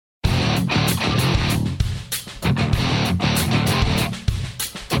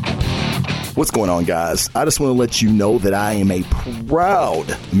What's going on, guys? I just want to let you know that I am a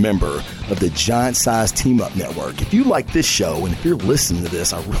proud member of the Giant Size Team Up Network. If you like this show, and if you're listening to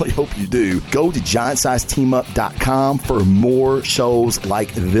this, I really hope you do, go to giantsizeteamup.com for more shows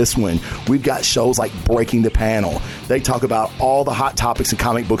like this one. We've got shows like Breaking the Panel. They talk about all the hot topics in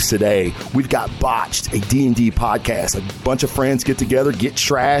comic books today. We've got Botched, a D&D podcast. A bunch of friends get together, get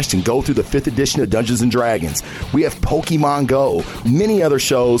trashed, and go through the 5th edition of Dungeons & Dragons. We have Pokemon Go, many other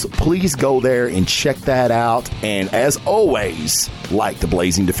shows. Please go there and check that out. And as always, like the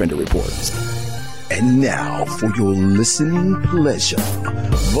Blazing Defender Report. And now, for your listening pleasure,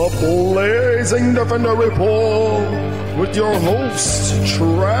 the Blazing Defender Report with your host,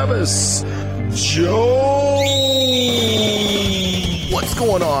 Travis Jones. What's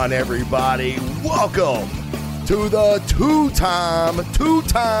going on, everybody? Welcome to the two-time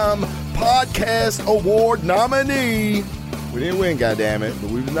podcast award nominee. We didn't win, goddammit,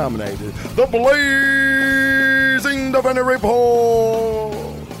 but we were nominated. The Blazing Defender Report.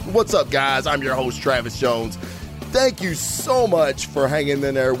 What's up, guys? I'm your host, Travis Jones. Thank you so much for hanging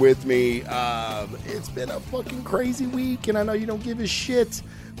in there with me. It's been a fucking crazy week, and I know you don't give a shit,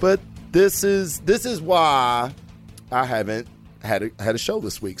 but this is why I haven't had a show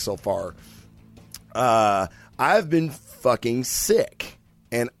this week so far. I've been fucking sick.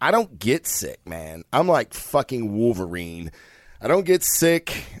 And I don't get sick, man. I'm like fucking Wolverine. I don't get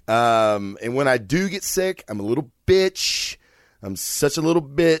sick. And when I do get sick, I'm a little bitch. I'm such a little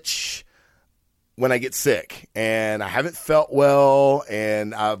bitch when I get sick. And I haven't felt well.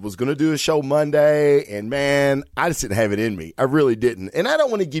 And I was going to do a show Monday. And, man, I just didn't have it in me. I really didn't. And I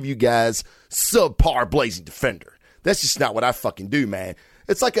don't want to give you guys subpar Blazing Defender. That's just not what I fucking do, man.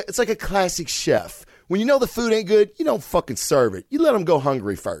 It's like a classic chef. When you know the food ain't good, you don't fucking serve it. You let them go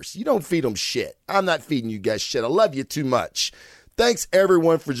hungry first. You don't feed them shit. I'm not feeding you guys shit. I love you too much. Thanks,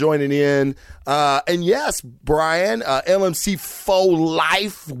 everyone, for joining in. And yes, Brian, LMC Faux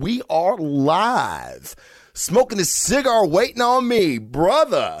Life, we are live. Smoking a cigar waiting on me.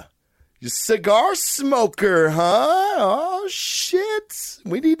 Brother, you cigar smoker, huh? Oh, shit.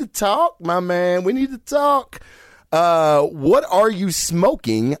 We need to talk, my man. We need to talk. What are you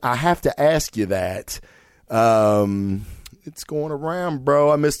smoking? I have to ask you that. It's going around,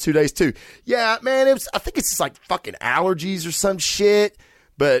 bro. I missed 2 days too. Yeah, man, I think it's just like fucking allergies or some shit.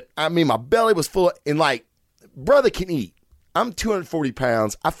 But I mean, my belly was full and like, brother can eat. I'm 240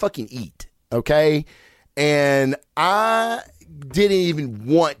 pounds. I fucking eat. Okay. And I didn't even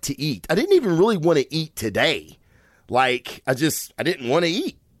want to eat. I didn't even really want to eat today. Like, I didn't want to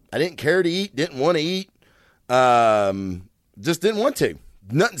eat. I didn't care to eat. Didn't want to eat. Just didn't want to.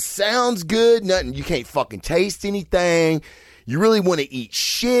 Nothing sounds good. Nothing. You can't fucking taste anything. You really want to eat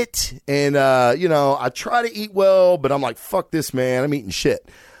shit. And, I try to eat well, but I'm like, fuck this, man. I'm eating shit.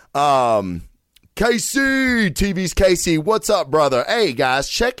 Casey, TV's Casey. What's up, brother? Hey, guys,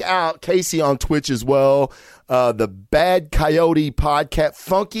 check out Casey on Twitch as well. The Bad Coyote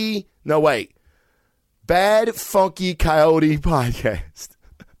Podcast. Bad Funky Coyote Podcast.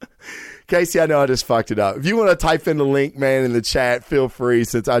 Casey, I know I just fucked it up. If you want to type in the link, man, in the chat, feel free,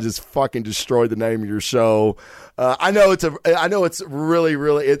 since I just fucking destroyed the name of your show. I know it's really,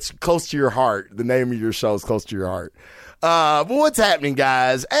 really, it's close to your heart. The name of your show is close to your heart. But what's happening,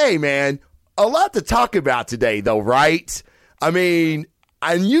 guys? Hey, man, a lot to talk about today, though, right? I mean,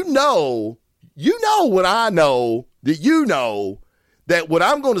 and you know what I know, that you know, that what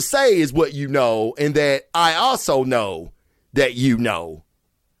I'm going to say is what you know, and that I also know that you know.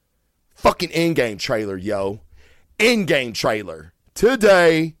 Fucking Endgame trailer, yo. Endgame trailer.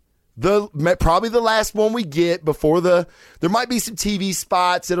 Today, probably the last one we get before there might be some TV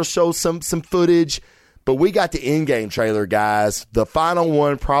spots that'll show some footage, but we got the Endgame trailer, guys. The final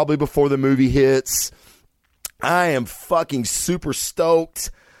one, probably before the movie hits. I am fucking super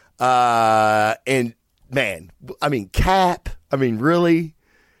stoked. And, man, I mean, Cap, really?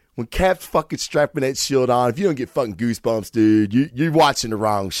 When Cap's fucking strapping that shield on, if you don't get fucking goosebumps, dude, you're watching the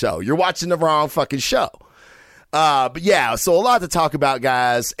wrong show. You're watching the wrong fucking show. But yeah, so a lot to talk about,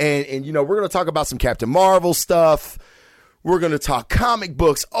 guys. And we're going to talk about some Captain Marvel stuff. We're going to talk comic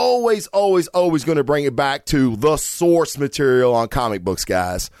books. Always going to bring it back to the source material on comic books,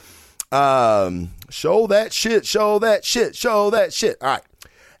 guys. Show that shit. All right.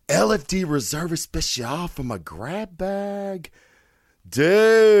 LFD Reserve Special from a grab bag.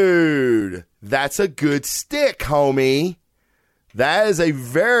 Dude, that's a good stick, homie. That is a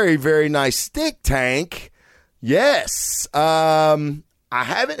very, very nice stick, Tank. Yes. I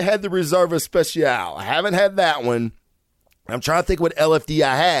haven't had the Reserva Special. I haven't had that one. I'm trying to think what LFD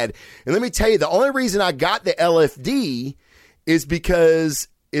I had. And let me tell you, the only reason I got the LFD is because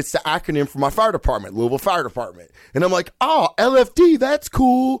it's the acronym for my fire department, Louisville Fire Department. And I'm like, oh, LFD, that's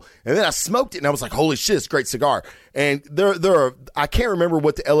cool. And then I smoked it and I was like, holy shit, it's a great cigar. And I can't remember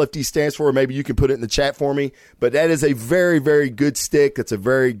what the LFD stands for. Maybe you can put it in the chat for me. But that is a very, very good stick. It's a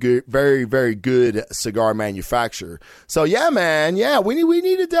very good, very, very good cigar manufacturer. So yeah, man. Yeah, we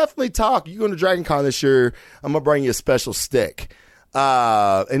need to definitely talk. You going to Dragon Con this year, I'm going to bring you a special stick.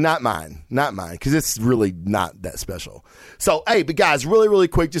 And not mine, because it's really not that special. So, hey, but guys, really, really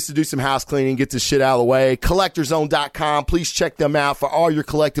quick, just to do some house cleaning, get this shit out of the way. CollectorZone.com. Please check them out for all your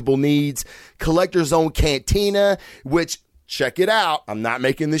collectible needs. Collector Zone Cantina, which, check it out, I'm not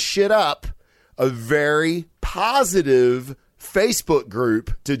making this shit up, a very positive Facebook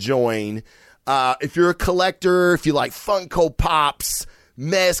group to join. If you're a collector, if you like Funko Pops,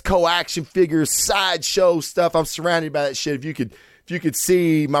 Mezco action figures, sideshow stuff, I'm surrounded by that shit. If you could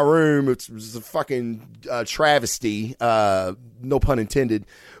see my room, it was a fucking travesty, no pun intended,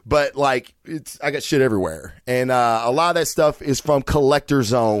 but like I got shit everywhere. And a lot of that stuff is from Collector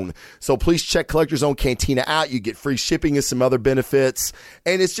Zone. So please check Collector Zone Cantina out. You get free shipping and some other benefits.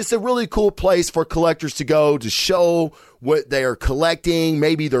 And it's just a really cool place for collectors to go to show what they are collecting.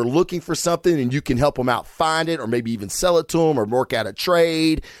 Maybe they're looking for something and you can help them out find it, or maybe even sell it to them or work out a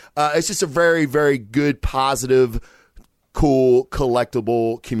trade. It's just a very, very good, positive, cool,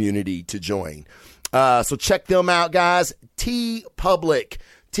 collectible community to join. So check them out, guys. TeePublic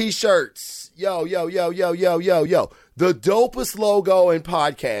T-shirts. Yo. The dopest logo in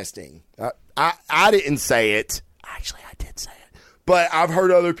podcasting. I didn't say it. Actually, I did say it. But I've heard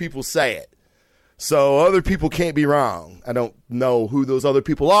other people say it. So other people can't be wrong. I don't know who those other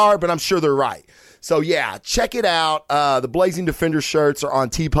people are, but I'm sure they're right. So, yeah, check it out. The Blazing Defender shirts are on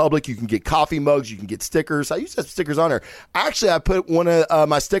TeePublic. You can get coffee mugs. You can get stickers. I used to have stickers on there. Actually, I put one of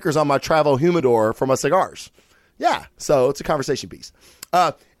my stickers on my travel humidor for my cigars. Yeah, so it's a conversation piece.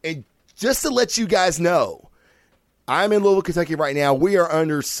 And just to let you guys know, I'm in Louisville, Kentucky right now. We are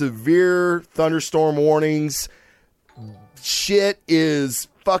under severe thunderstorm warnings. Shit is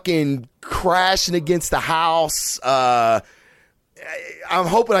fucking crashing against the house. I'm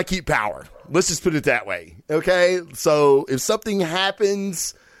hoping I keep power. Let's just put it that way. Okay. So if something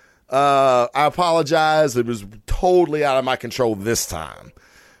happens, I apologize. It was totally out of my control this time.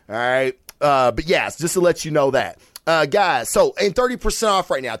 All right. But yes, just to let you know that, guys. So, and 30% off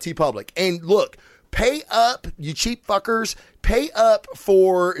right now, TeePublic. And look, pay up, you cheap fuckers. Pay up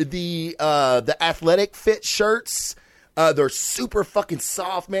for the athletic fit shirts. They're super fucking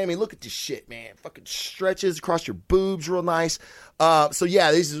soft, man. I mean, look at this shit, man. Fucking stretches across your boobs real nice. So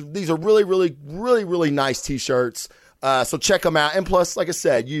yeah, these are really, really, really, really nice t-shirts. So check them out. And plus, like I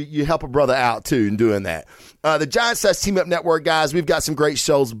said, you help a brother out too in doing that. The Giant Size Team Up Network, guys, we've got some great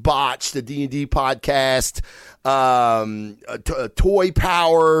shows. Botch, the D&D podcast, Toy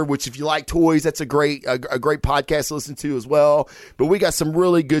Power, which if you like toys, that's a great podcast to listen to as well. But we got some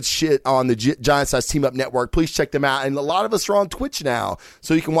really good shit on the Giant Size Team Up Network. Please check them out. And a lot of us are on Twitch now,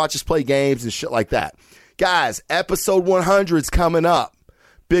 so you can watch us play games and shit like that. Guys, episode 100 is coming up.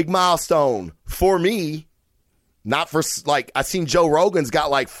 Big milestone for me. Not for, like, I seen Joe Rogan's got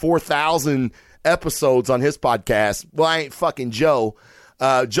like 4,000 episodes on his podcast. Well, I ain't fucking Joe.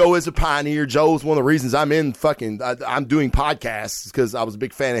 Joe is a pioneer. Joe is one of the reasons I'm doing podcasts, because I was a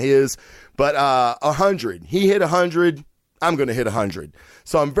big fan of his. But 100. He hit 100. I'm going to hit 100.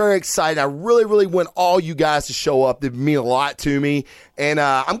 So I'm very excited. I really, really want all you guys to show up. They mean a lot to me. And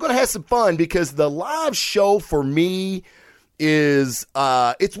I'm going to have some fun, because the live show for me is,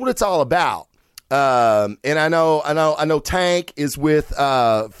 it's what it's all about. And I know Tank is with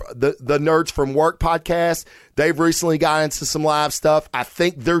the Nerds from Work podcast. They've recently got into some live stuff. I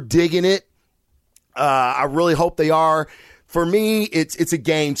think they're digging it. I really hope they are. For me, it's a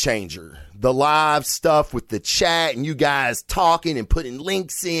game changer. The live stuff with the chat and you guys talking and putting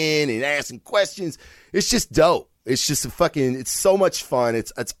links in and asking questions. It's just dope. It's just it's so much fun.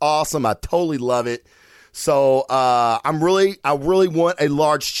 It's awesome. I totally love it. So I really want a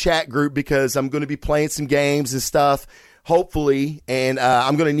large chat group, because I'm going to be playing some games and stuff, hopefully, and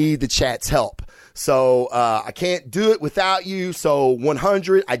I'm going to need the chat's help. So I can't do it without you. So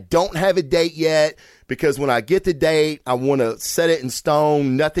 100, I don't have a date yet, because when I get the date, I want to set it in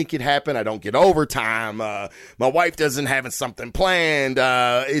stone. Nothing can happen. I don't get overtime. My wife doesn't have something planned.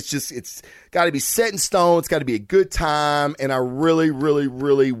 It's got to be set in stone. It's got to be a good time. And I really, really,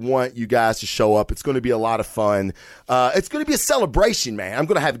 really want you guys to show up. It's going to be a lot of fun. It's going to be a celebration, man. I'm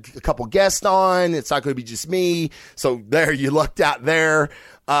going to have a couple guests on. It's not going to be just me. So there, you lucked out there.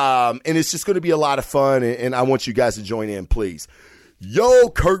 And it's just going to be a lot of fun. And I want you guys to join in, please. Yo,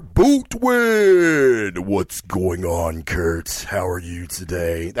 Kurt Bootwin. What's going on, Kurt? How are you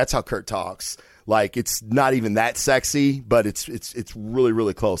today? That's how Kurt talks. Like, it's not even that sexy, but it's really,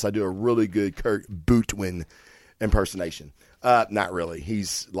 really close. I do a really good Kurt Bootwin impersonation. Not really.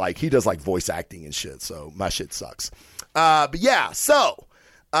 He's like, he does like voice acting and shit, so my shit sucks. But yeah, so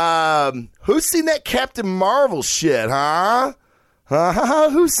who's seen that Captain Marvel shit, huh?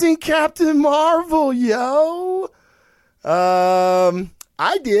 Who's seen Captain Marvel, yo?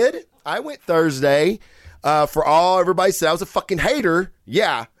 I did. I went Thursday. For all everybody said I was a fucking hater.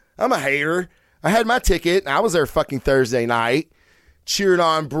 Yeah, I'm a hater. I had my ticket. I was there fucking Thursday night, cheering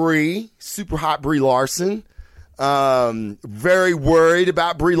on Brie, super hot Brie Larson. Very worried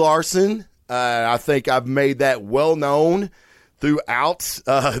about Brie Larson. I think I've made that well known throughout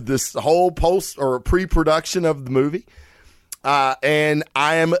this whole post or pre-production of the movie. And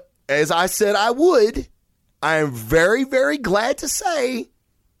I am, as I said I would, I am very, very glad to say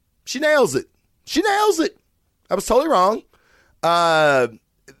she nails it. She nails it. I was totally wrong.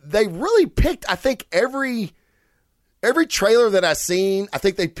 They really picked, I think, every trailer that I've seen, I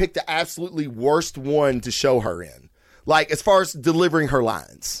think they picked the absolutely worst one to show her in. Like, as far as delivering her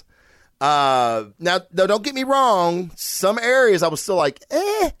lines. Now, don't get me wrong. Some areas I was still like,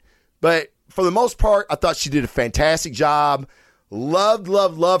 But for the most part, I thought she did a fantastic job.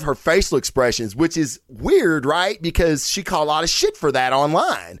 Loved her facial expressions, which is weird, right? Because she caught a lot of shit for that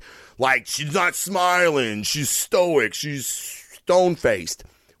online. Like, she's not smiling. She's stoic. She's stone-faced.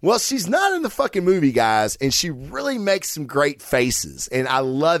 Well, she's not in the fucking movie, guys, and she really makes some great faces. And I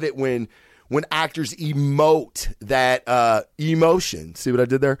love it when actors emote that emotion. See what I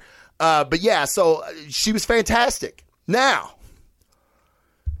did there? But yeah, so she was fantastic. Now,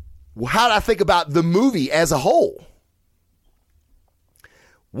 how did I think about the movie as a whole?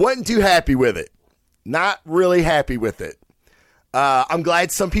 Wasn't too happy with it. Not really happy with it. I'm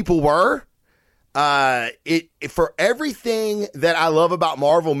glad some people were. For everything that I love about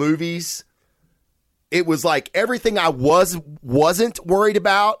Marvel movies, it was like everything I wasn't worried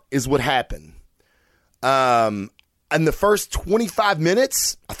about is what happened. And the first 25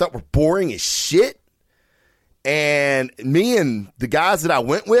 minutes I thought were boring as shit. And me and the guys that I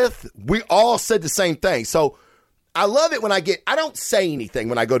went with, we all said the same thing. So I love it when I don't say anything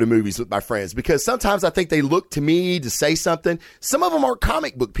when I go to movies with my friends, because sometimes I think they look to me to say something. Some of them are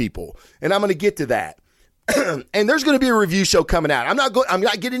comic book people, and I'm going to get to that. And there's going to be a review show coming out. I'm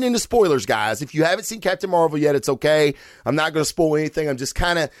not getting into spoilers, guys. If you haven't seen Captain Marvel yet, it's okay. I'm not going to spoil anything. I'm just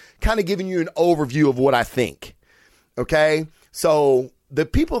kind of giving you an overview of what I think. Okay? So the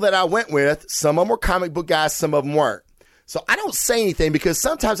people that I went with, some of them were comic book guys, some of them weren't. So I don't say anything because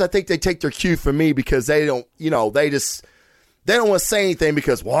sometimes I think they take their cue from me because they don't, they don't want to say anything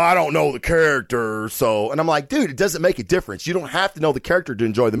because, well, I don't know the character. So, and I'm like, dude, it doesn't make a difference. You don't have to know the character to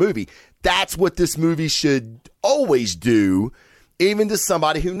enjoy the movie. That's what this movie should always do. Even to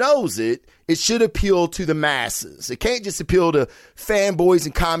somebody who knows it, it should appeal to the masses. It can't just appeal to fanboys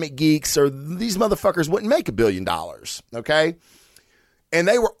and comic geeks, or these motherfuckers wouldn't make $1 billion. Okay. And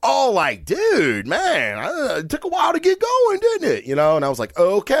they were all like, dude, man, it took a while to get going, didn't it? And I was like,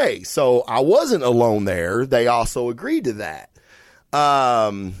 okay. So I wasn't alone there. They also agreed to that.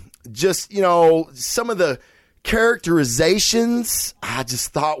 Some of the characterizations I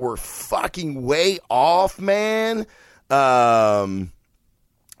just thought were fucking way off, man. Yes.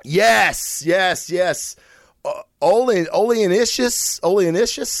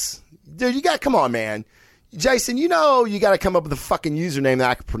 Oleanicious. Dude, come on, man. Jason, you got to come up with a fucking username that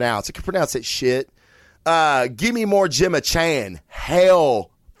I can pronounce. I can pronounce that shit. Give me more Gemma Chan.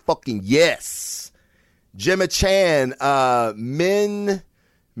 Hell fucking yes. Gemma Chan, Minvira?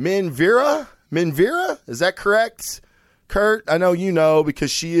 Is that correct? Kurt, I know you know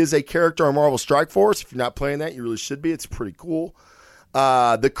because she is a character on Marvel Strike Force. If you're not playing that, you really should be. It's pretty cool.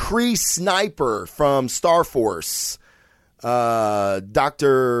 The Kree sniper from Star Force.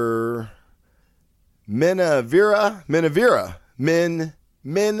 Dr. Minerva.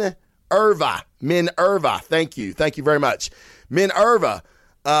 Thank you very much. Minerva.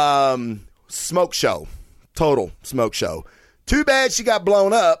 Smoke show. Total smoke show. Too bad she got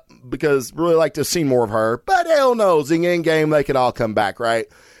blown up because really like to see more of her. But hell knows, in game they could all come back, right?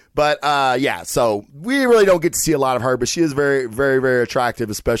 But yeah, so we really don't get to see a lot of her, but she is very, very, very attractive,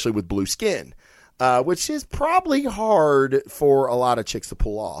 especially with blue skin, which is probably hard for a lot of chicks to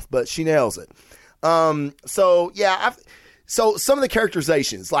pull off, but she nails it. So yeah, so some of the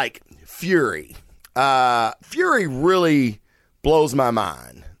characterizations, like Fury, Fury really blows my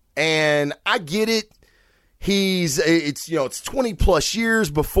mind, and I get it. It's 20 plus years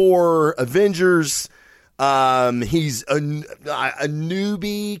before Avengers. He's a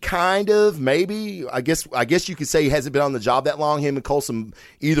newbie, kind of, maybe. I guess you could say he hasn't been on the job that long. Him and Coulson,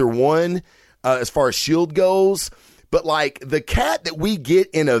 either one, as far as S.H.I.E.L.D. goes. But, like, the cat that we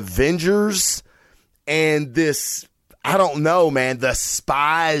get in Avengers and this, I don't know, man, the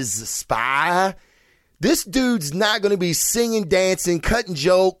spy, this dude's not going to be singing, dancing, cutting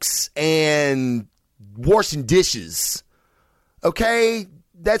jokes, and washing dishes. Okay?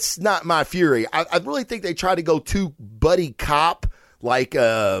 That's not my Fury. I really think they try to go too buddy cop, like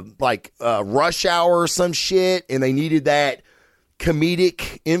Rush Hour or some shit, and they needed that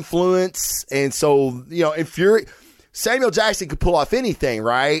comedic influence. And so, in Fury, Samuel Jackson could pull off anything,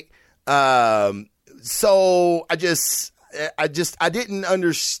 right? So I didn't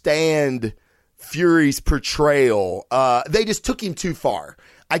understand Fury's portrayal. They just took him too far.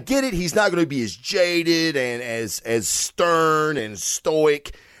 I get it. He's not going to be as jaded and as stern and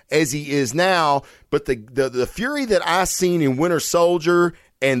stoic as he is now. But the Fury that I seen in Winter Soldier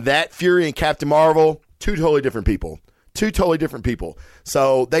and that Fury in Captain Marvel, two totally different people.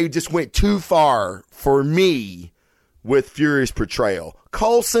 So they just went too far for me with Fury's portrayal.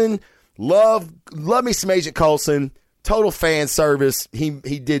 Coulson, love me some Agent Coulson. Total fan service. He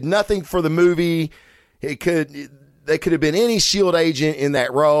did nothing for the movie. They could have been any S.H.I.E.L.D. agent in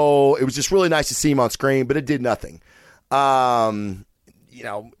that role. It was just really nice to see him on screen, but it did nothing. The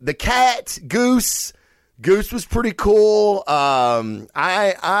cat, Goose was pretty cool.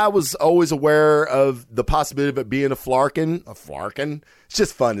 I was always aware of the possibility of it being a Flarkin. A Flarkin? It's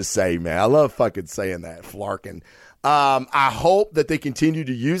just fun to say, man. I love fucking saying that, Flarkin. I hope that they continue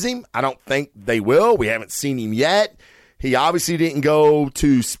to use him. I don't think they will. We haven't seen him yet. He obviously didn't go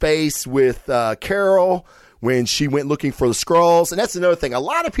to space with Carol when she went looking for the Skrulls. And that's another thing. A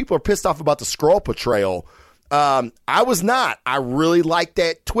lot of people are pissed off about the Skrull portrayal. I was not. I really liked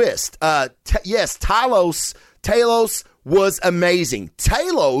that twist. Yes, Talos was amazing.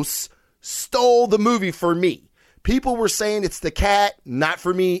 Talos stole the movie for me. People were saying it's the cat. Not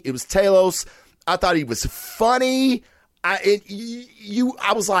for me. It was Talos. I thought he was funny. I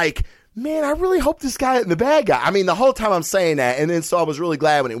was like, man, I really hope this guy isn't the bad guy. I mean, the whole time I'm saying that, and then so I was really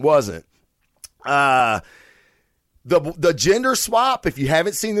glad when it wasn't. The gender swap, if you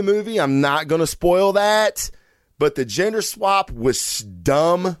haven't seen the movie, I'm not going to spoil that, but the gender swap was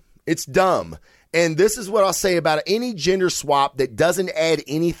dumb. It's dumb. And this is what I'll say about it. Any gender swap that doesn't add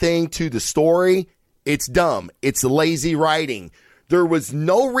anything to the story, it's dumb. It's lazy writing. There was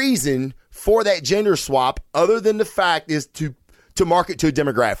no reason for that gender swap other than the fact is to market to a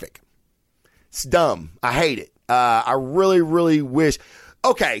demographic. It's dumb. I hate it. I really, really wish.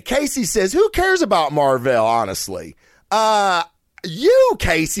 Okay, Casey says, who cares about Marvel, honestly? You,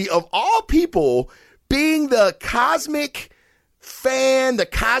 Casey, of all people, being the cosmic fan, the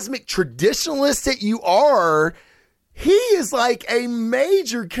cosmic traditionalist that you are, he is like a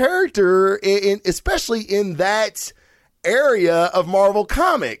major character, especially in that area of Marvel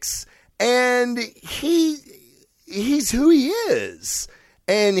Comics. And he's who he is.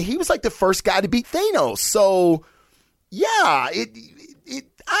 And he was like the first guy to beat Thanos. So, yeah,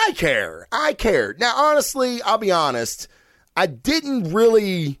 I care. Now, honestly, I'll be honest. I didn't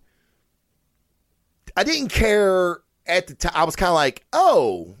care at the time. I was kind of like,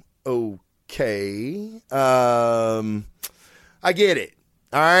 oh, okay. I get it.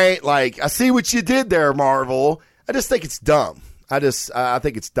 All right. Like, I see what you did there, Marvel. I just think it's dumb. I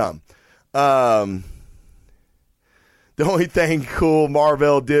think it's dumb. The only thing cool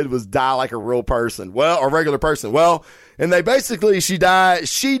Marvel did was die like a real person. Well, a regular person. Well, and they basically, she died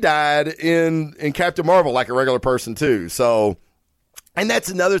in Captain Marvel like a regular person too. So, and that's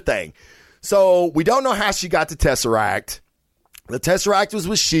another thing. So we don't know how she got the Tesseract. The Tesseract was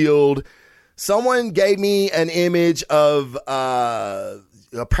with S.H.I.E.L.D. Someone gave me an image of,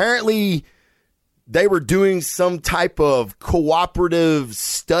 apparently they were doing some type of cooperative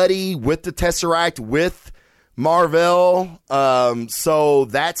study with the Tesseract with Marvel. So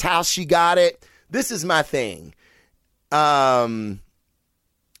that's how she got it. This is my thing. Is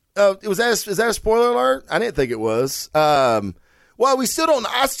that a spoiler alert? I didn't think it was. Well, I still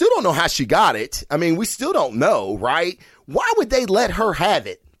don't know how she got it. I mean, we still don't know, right? Why would they let her have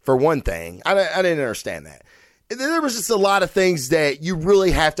it, for one thing? I didn't understand that. There was just a lot of things that you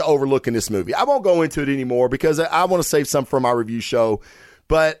really have to overlook in this movie. I won't go into it anymore because I want to save some for my review show.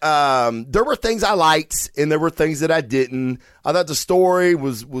 But there were things I liked and there were things that I didn't. I thought the story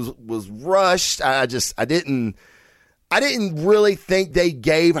was rushed. I didn't really think they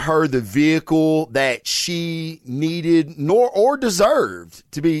gave her the vehicle that she needed or deserved,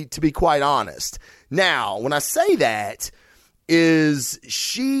 to be quite honest. Now, when I say that,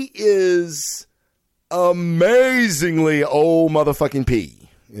 she is amazingly old motherfucking P.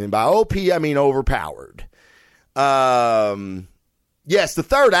 And by OP, I mean overpowered. Yes, the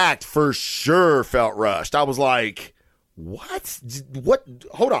third act for sure felt rushed. I was like, what?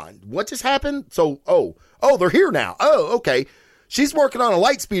 Hold on. What just happened? So, they're here now. Oh, okay. She's working on a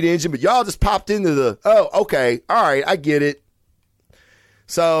Lightspeed engine, but y'all just popped into the, okay. All right. I get it.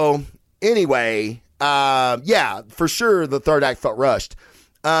 So anyway, yeah, for sure. The third act felt rushed.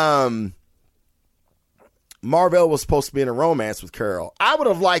 Marvel was supposed to be in a romance with Carol. I would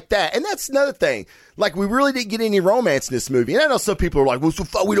have liked that. And that's another thing. Like, we really didn't get any romance in this movie. And I know some people are like, well, so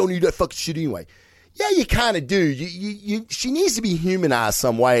we don't need that fucking shit anyway. Yeah, you kind of do. She needs to be humanized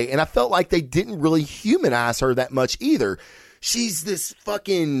some way. And I felt like they didn't really humanize her that much either. She's this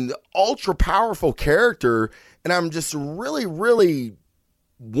fucking ultra powerful character. And I'm just really, really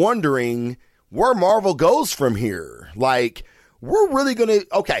wondering where Marvel goes from here. Like, we're really going to,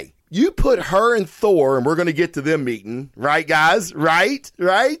 okay. You put her and Thor, and we're going to get to them meeting, right, guys? Right?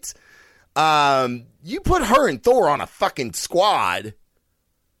 You put her and Thor on a fucking squad.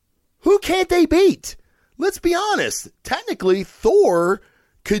 Who can't they beat? Let's be honest. Technically, Thor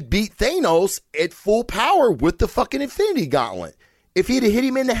could beat Thanos at full power with the fucking Infinity Gauntlet. If he'd have hit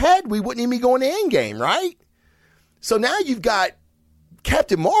him in the head, we wouldn't even be going to Endgame, right? So now you've got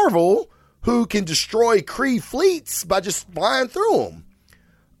Captain Marvel, who can destroy Kree fleets by just flying through them.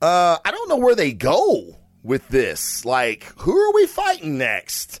 I don't know where they go with this. Like, who are we fighting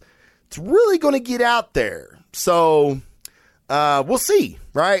next? It's really going to get out there. So, we'll see,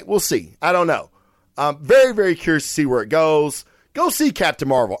 right? We'll see. I don't know. I'm very, very curious to see where it goes. Go see Captain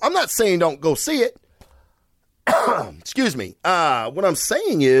Marvel. I'm not saying don't go see it. Excuse me. What I'm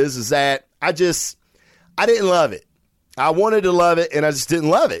saying is that I didn't love it. I wanted to love it, and I just didn't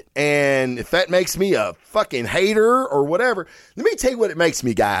love it. And if that makes me a fucking hater or whatever, let me tell you what it makes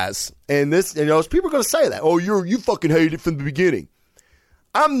me, guys. And this, people are going to say that. Oh, you fucking hated it from the beginning.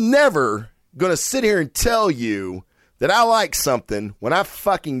 I'm never going to sit here and tell you that I like something when I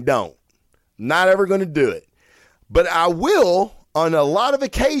fucking don't. Not ever going to do it. But I will, on a lot of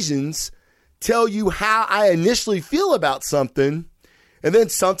occasions, tell you how I initially feel about something. And then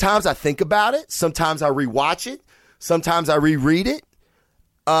sometimes I think about it. Sometimes I rewatch it. Sometimes I reread it,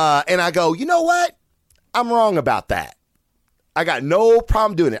 and I go, you know what? I'm wrong about that. I got no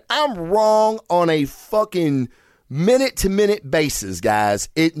problem doing it. I'm wrong on a fucking minute-to-minute basis, guys.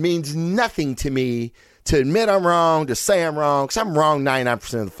 It means nothing to me to admit I'm wrong, to say I'm wrong, because I'm wrong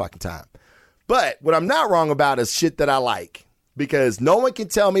 99% of the fucking time. But what I'm not wrong about is shit that I like, because no one can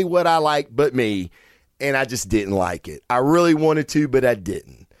tell me what I like but me, and I just didn't like it. I really wanted to, but I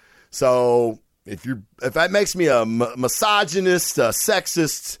didn't. So if that makes me a misogynist, a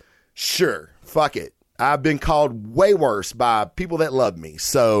sexist, sure, fuck it. I've been called way worse by people that love me,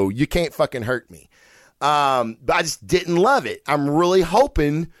 so you can't fucking hurt me. But I just didn't love it. I'm really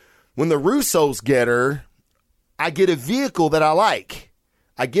hoping when the Russos get her, I get a vehicle that I like.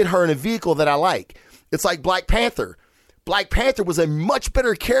 I get her in a vehicle that I like. It's like Black Panther. Black Panther was a much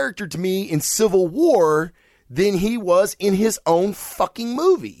better character to me in Civil War than he was in his own fucking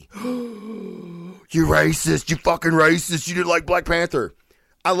movie. You racist, you fucking racist, you didn't like Black Panther.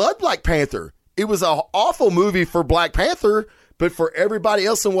 I loved Black Panther. It was an awful movie for Black Panther, but for everybody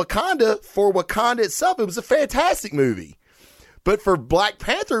else in Wakanda, for Wakanda itself, it was a fantastic movie. But for Black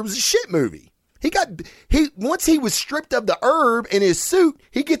Panther, it was a shit movie. Once he was stripped of the herb in his suit,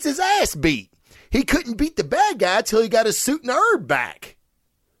 he gets his ass beat. He couldn't beat the bad guy till he got his suit and the herb back.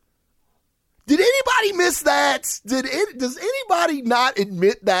 Did anybody miss that? Does anybody not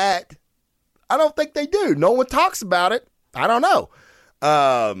admit that? I don't think they do. No one talks about it. I don't know.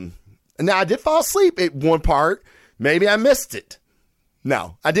 Now, I did fall asleep at one part. Maybe I missed it.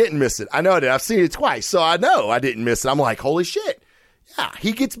 No, I didn't miss it. I know that. I've seen it twice, so I know I didn't miss it. I'm like, holy shit. Yeah,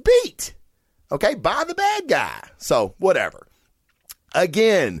 he gets beat. Okay, by the bad guy. So, whatever.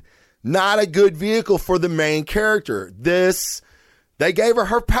 Again, not a good vehicle for the main character. They gave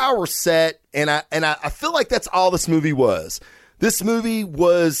her power set, and I feel like that's all this movie was. This movie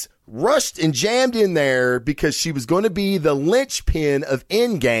was rushed and jammed in there because she was going to be the linchpin of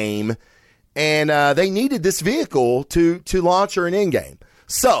Endgame, and they needed this vehicle to launch her in Endgame.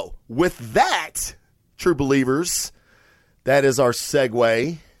 So, with that, true believers, that is our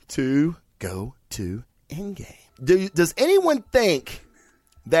segue to go to Endgame. Does anyone think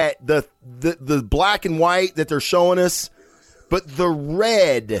that the black and white that they're showing us, but the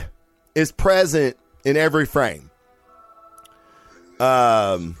red is present in every frame?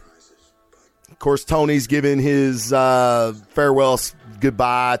 Of course, Tony's giving his farewell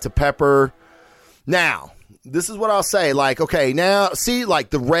goodbye to Pepper. Now, this is what I'll say. Like, okay, now, see, like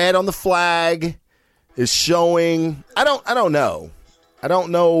the red on the flag is showing. I don't know. I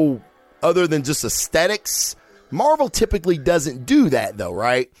don't know other than just aesthetics. Marvel typically doesn't do that though,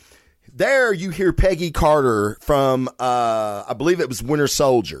 right? There you hear Peggy Carter from, I believe it was Winter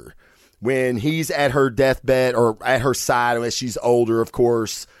Soldier, when he's at her deathbed or at her side as she's older, of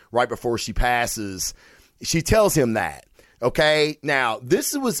course, right before she passes. She tells him that. Okay, now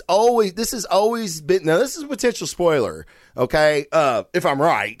this has always been, now this is a potential spoiler, okay, if I'm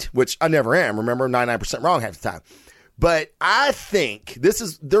right, which I never am, remember, 99% wrong half the time, but I think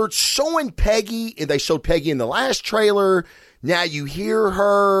they're showing Peggy, and they showed Peggy in the last trailer, now you hear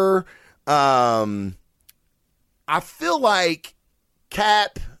her, I feel like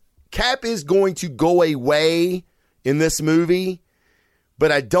Cap is going to go away in this movie,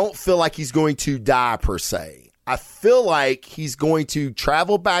 but I don't feel like he's going to die per se. I feel like he's going to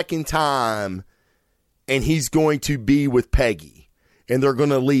travel back in time and he's going to be with Peggy and they're going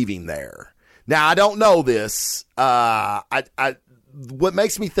to leave him there. Now, I don't know this. What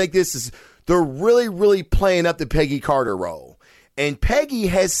makes me think this is they're really, really playing up the Peggy Carter role. And Peggy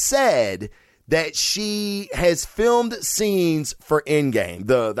has said that she has filmed scenes for Endgame,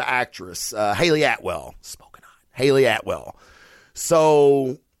 the actress, Haley Atwell, spoken on, Haley Atwell.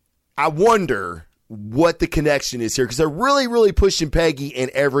 So I wonder what the connection is here, because they're really, really pushing Peggy in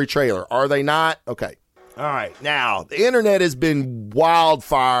every trailer. Are they not? Okay. All right. Now, the internet has been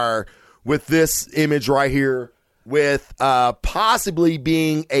wildfire with this image right here with possibly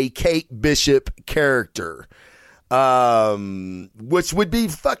being a Kate Bishop character, which would be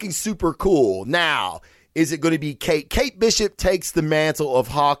fucking super cool. Now, is it going to be Kate? Kate Bishop takes the mantle of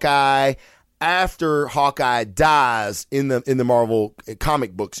Hawkeye after Hawkeye dies in the Marvel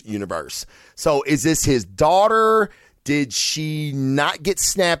comic books universe. So is this his daughter? Did she not get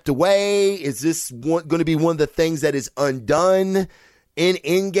snapped away? Is this going to be one of the things that is undone in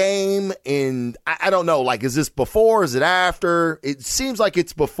Endgame? And I don't know, like, is this before? Is it after? It seems like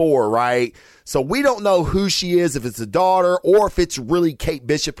it's before, right? So we don't know who she is, if it's a daughter or if it's really Kate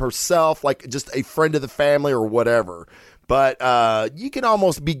Bishop herself, like just a friend of the family or whatever. But you can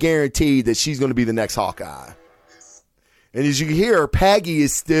almost be guaranteed that she's going to be the next Hawkeye. And as you can hear, Peggy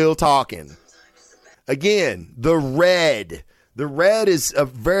is still talking. Again, the red. The red is a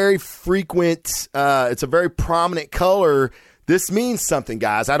very frequent, it's a very prominent color. This means something,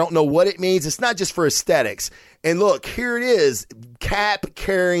 guys. I don't know what it means. It's not just for aesthetics. And look, here it is. Cap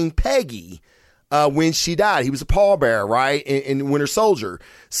carrying Peggy when she died. He was a pallbearer, right, in Winter Soldier.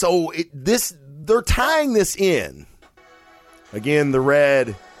 So they're tying this in. Again, the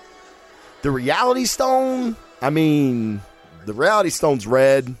red. The Reality Stone, I mean, the Reality Stone's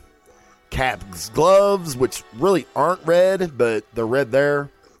red. Cap's gloves, which really aren't red, but they're red there.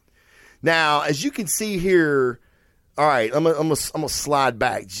 Now, as you can see here, all right, I'm gonna slide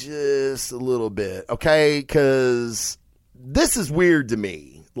back just a little bit, okay? Because this is weird to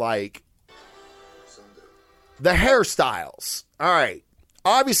me. Like, the hairstyles. All right,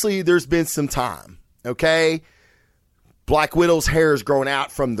 obviously there's been some time, okay? Black Widow's hair is growing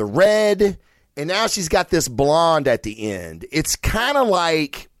out from the red, and now she's got this blonde at the end. It's kind of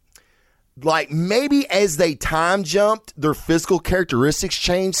like maybe as they time jumped, their physical characteristics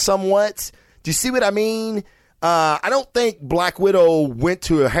changed somewhat. Do you see what I mean? I don't think Black Widow went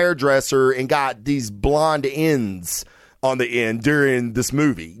to a hairdresser and got these blonde ends on the end during this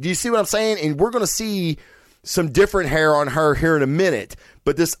movie. Do you see what I'm saying? And we're going to see some different hair on her here in a minute.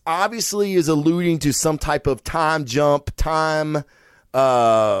 But this obviously is alluding to some type of time jump, time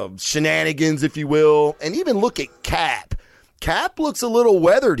shenanigans, if you will. And even look at Cap. Cap looks a little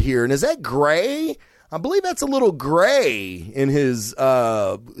weathered here. And is that gray? I believe that's a little gray in his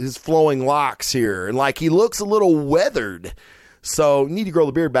flowing locks here. And like he looks a little weathered. So you need to grow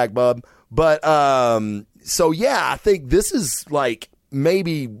the beard back, bub. But so yeah, I think this is like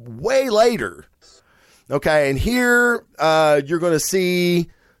maybe way later. Okay, and here you're going to see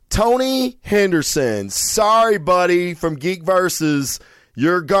Tony Henderson. Sorry, buddy, from Geek Versus.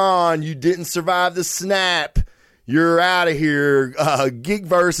 You're gone. You didn't survive the snap. You're out of here. Geek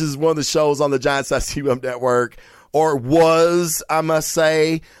Versus is one of the shows on the Giant Size CWM Network, or was, I must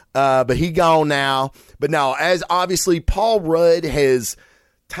say, but he gone now. But now, as obviously Paul Rudd has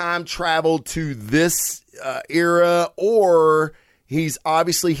time traveled to this era, or he's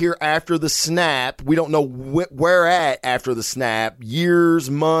obviously here after the snap. We don't know where at after the snap. Years,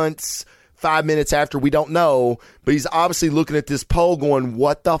 months, 5 minutes after, we don't know. But he's obviously looking at this poll going,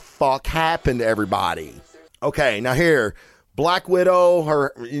 what the fuck happened to everybody? Okay, now here, Black Widow,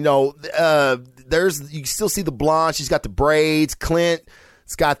 her, you can still see the blonde. She's got the braids. Clint,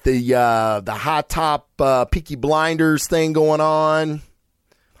 it's got the high top Peaky Blinders thing going on.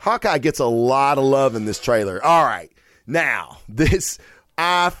 Hawkeye gets a lot of love in this trailer. All right. Now,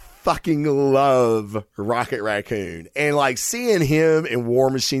 I fucking love Rocket Raccoon. And like seeing him and War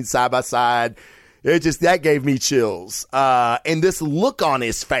Machine side by side, that gave me chills. And this look on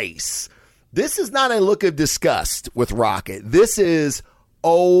his face, this is not a look of disgust with Rocket. This is,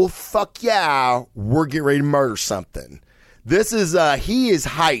 oh, fuck yeah, we're getting ready to murder something. This is, he is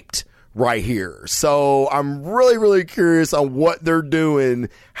hyped right here. So I'm really, really curious on what they're doing,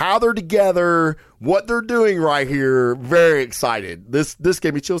 how they're together, what they're doing right here. Very excited. This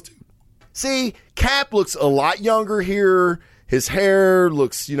gave me chills too. See, Cap looks a lot younger here. His hair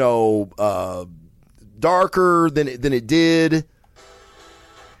looks, darker than it did.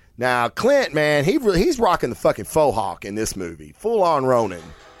 Now, Clint, man, he's rocking the fucking faux hawk in this movie. Full on Ronin.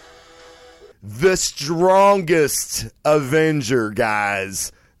 The strongest Avenger,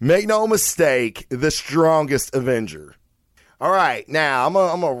 guys. Make no mistake, the strongest Avenger. All right, now I'm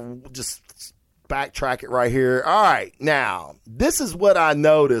gonna just backtrack it right here. All right, now this is what I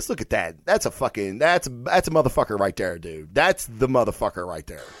noticed. Look at that. That's a motherfucker right there, dude. That's the motherfucker right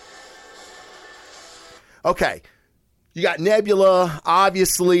there. Okay, you got Nebula.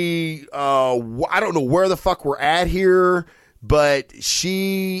 Obviously, I don't know where the fuck we're at here, but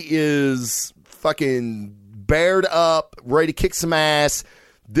she is fucking bared up, ready to kick some ass.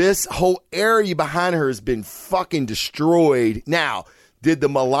 This whole area behind her has been fucking destroyed. Now, did the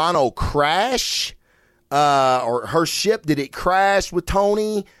Milano crash? Or her ship, did it crash with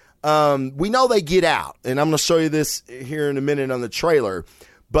Tony? We know they get out, and I'm going to show you this here in a minute on the trailer.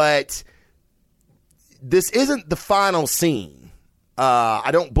 But this isn't the final scene.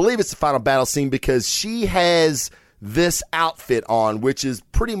 I don't believe it's the final battle scene because she has this outfit on, which is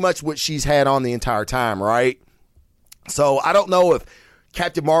pretty much what she's had on the entire time, right? So I don't know if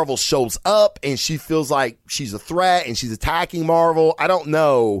Captain Marvel shows up and she feels like she's a threat and she's attacking Marvel. I don't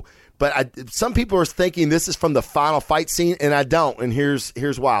know, but some people are thinking this is from the final fight scene, and I don't. And here's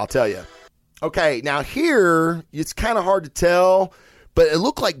why. I'll tell you. Okay, now here it's kind of hard to tell, but it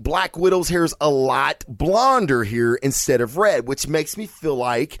looked like Black Widow's hair is a lot blonder here instead of red, which makes me feel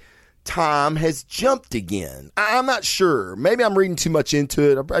like time has jumped again. I'm not sure. Maybe I'm reading too much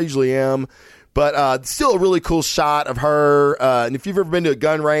into it. I usually am. But still a really cool shot of her. And if you've ever been to a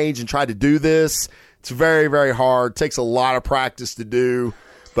gun range and tried to do this, it's very, very hard. It takes a lot of practice to do.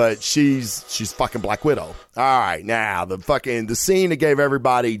 But she's fucking Black Widow. All right, now the scene that gave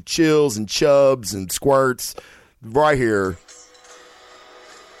everybody chills and chubs and squirts right here.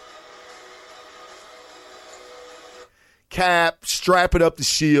 Cap strapping up the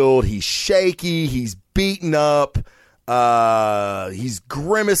shield. He's shaky. He's beaten up. He's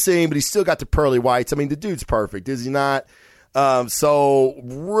grimacing, but he's still got the pearly whites. I mean, the dude's perfect, is he not? So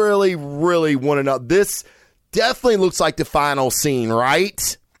really, really want to know. This definitely looks like the final scene,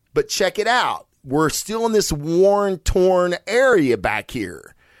 right? But check it out. We're still in this worn, torn area back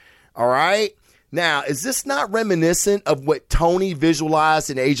here. All right? Now, is this not reminiscent of what Tony visualized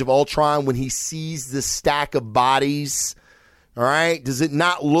in Age of Ultron when he sees this stack of bodies? All right? Does it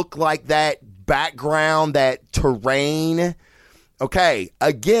not look like that background, that terrain? Okay,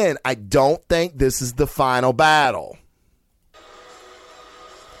 again, I don't think this is the final battle.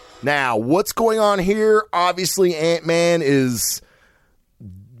 Now, what's going on here? Obviously, Ant-Man is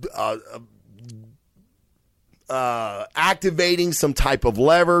activating some type of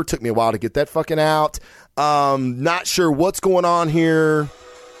lever. Took me a while to get that fucking out. Not sure what's going on here.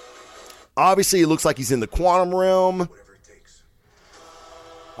 Obviously, it looks like he's in the quantum realm. Whatever it takes.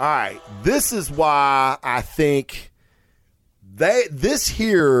 All right, this is why I think they're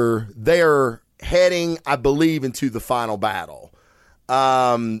heading, I believe, into the final battle.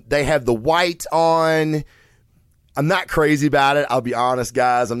 They have the white on. I'm not crazy about it. I'll be honest,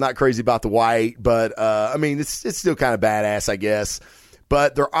 guys. I'm not crazy about the white, but I mean, it's still kind of badass, I guess.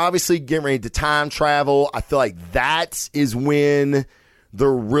 But they're obviously getting ready to time travel. I feel like that is when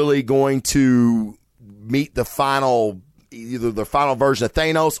they're really going to meet the final, either the final version of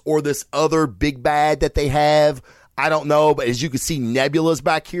Thanos or this other big bad that they have. I don't know, but as you can see, Nebula's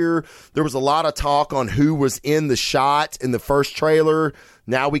back here. There was a lot of talk on who was in the shot in the first trailer.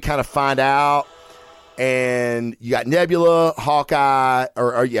 Now we kind of find out. And you got Nebula, Hawkeye,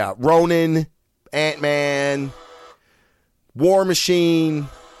 Ronin, Ant-Man, War Machine,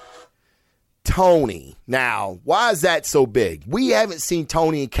 Tony. Now, why is that so big? We haven't seen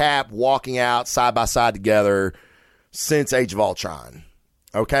Tony and Cap walking out side by side together since Age of Ultron.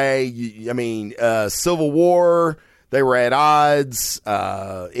 Okay? Civil War, they were at odds.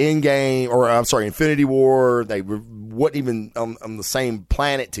 Infinity War, they weren't even on the same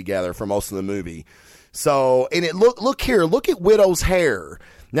planet together for most of the movie. So, and look here, look at Widow's hair.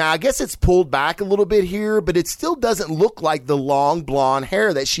 Now, I guess it's pulled back a little bit here, but it still doesn't look like the long blonde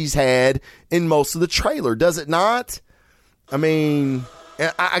hair that she's had in most of the trailer, does it not? I mean,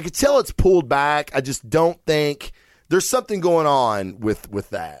 I could tell it's pulled back. I just don't think there's something going on with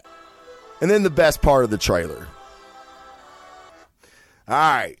that. And then the best part of the trailer. All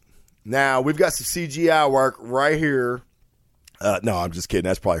right. Now, we've got some CGI work right here. No, I'm just kidding.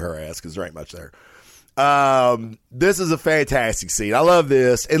 That's probably her ass because there ain't much there. This is a fantastic scene. I love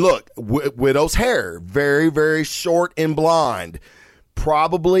this. And look, Widow's hair, very, very short and blonde.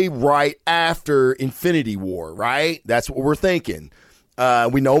 Probably right after Infinity War, right? That's what we're thinking.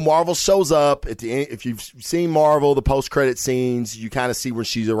 We know Marvel shows up at the end. If you've seen Marvel, the post-credit scenes, you kind of see when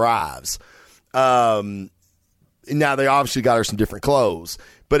she arrives. Now they obviously got her some different clothes,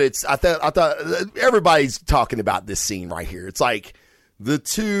 but I thought everybody's talking about this scene right here. It's like the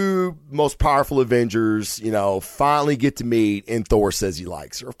two most powerful Avengers, finally get to meet, and Thor says he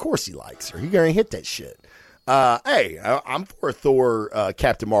likes her. Of course he likes her. He gonna hit that shit. Hey, I'm for a Thor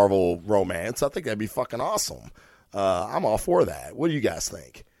Captain Marvel romance. I think that'd be fucking awesome. I'm all for that. What do you guys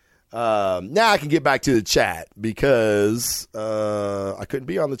think? Now I can get back to the chat because I couldn't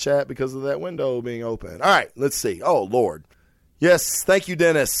be on the chat because of that window being open. All right, let's see. Oh, Lord. Yes, thank you,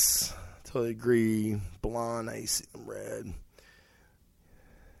 Dennis. Totally agree. Blonde, I see them red.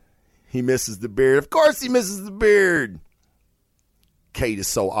 He misses the beard. Of course he misses the beard. Kate is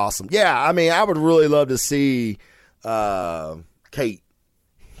so awesome. Yeah, I mean, I would really love to see Kate.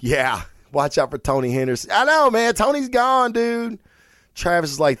 Yeah, watch out for Tony Henderson. I know, man. Tony's gone, dude.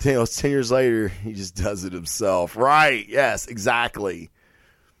 Travis is like, 10 years later, he just does it himself. Right. Yes, exactly.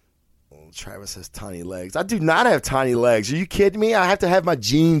 Travis has tiny legs. I do not have tiny legs. Are you kidding me? I have to have my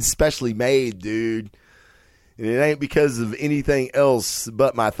jeans specially made, dude. And it ain't because of anything else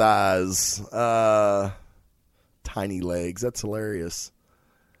but my thighs. Tiny legs. That's hilarious.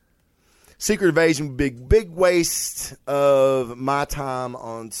 Secret Invasion, big waste of my time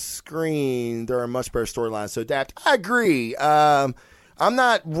on screen. There are much better storylines to adapt. I agree. I'm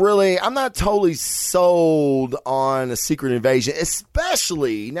not totally sold on a Secret Invasion,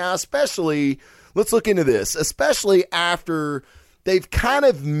 especially, let's look into this, especially after they've kind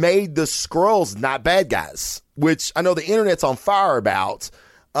of made the Skrulls not bad guys, which I know the internet's on fire about.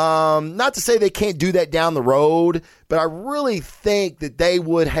 Not to say they can't do that down the road, but I really think that they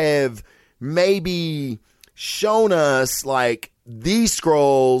would have maybe shown us like these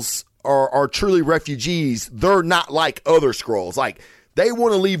Skrulls are truly refugees. They're not like other Skrulls. Like, they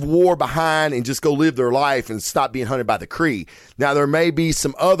want to leave war behind and just go live their life and stop being hunted by the Kree. Now, there may be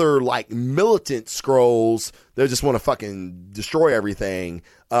some other, like, militant Skrulls that just want to fucking destroy everything,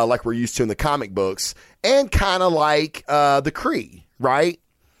 like we're used to in the comic books, and kind of like the Kree, right?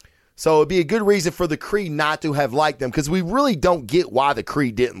 So it'd be a good reason for the Kree not to have liked them, because we really don't get why the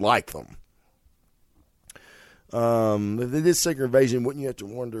Kree didn't like them. If they did Secret Invasion, wouldn't you have to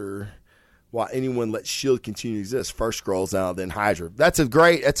wonder why anyone let S.H.I.E.L.D. continue to exist? First Skrulls, now then Hydra. That's a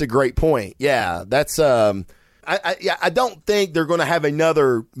great point. Yeah, that's I don't think they're going to have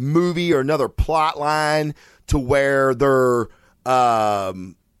another movie or another plot line to where they're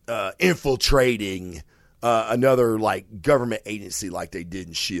infiltrating another like government agency like they did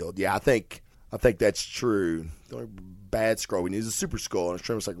in S.H.I.E.L.D. Yeah, I think that's true. The only bad Skrull we need is a Super Skrull, and it's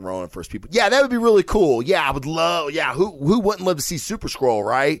almost like Ronan first people. Yeah, that would be really cool. Yeah, I would love. Yeah, who wouldn't love to see Super Skrull,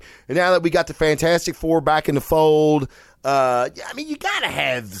 right? And now that we got the Fantastic Four back in the fold, I mean, you gotta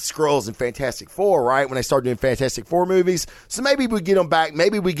have the Skrulls in Fantastic Four, right? When they start doing Fantastic Four movies, so maybe we get them back.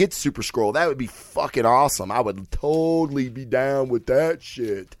 Maybe we get Super Skrull. That would be fucking awesome. I would totally be down with that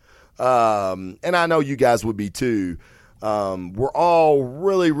shit. And I know you guys would be too. We're all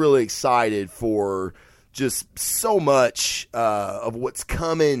really, really excited for just so much of what's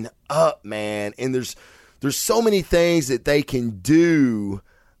coming up, man. And there's so many things that they can do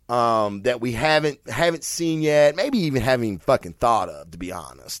that we haven't seen yet, maybe even haven't fucking thought of, to be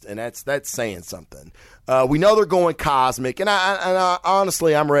honest. And that's saying something. We know they're going cosmic, and I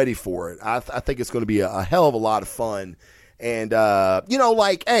honestly, I'm ready for it. I think it's going to be a hell of a lot of fun. And,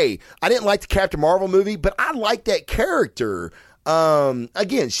 like, hey, I didn't like the Captain Marvel movie, but I like that character.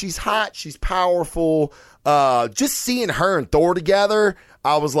 Again, she's hot, she's powerful. Just seeing her and Thor together,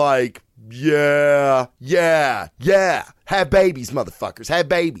 I was like, yeah. Have babies, motherfuckers. Have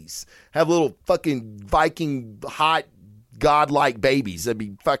babies. Have little fucking Viking hot godlike babies. That'd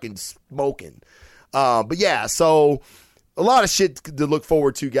be fucking smoking. But yeah, so a lot of shit to look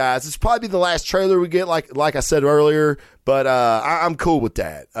forward to, guys. It's probably the last trailer we get, like I said earlier, but I'm cool with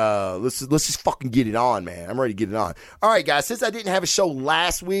that. Let's just fucking get it on, man. I'm ready to get it on. All right, guys, since I didn't have a show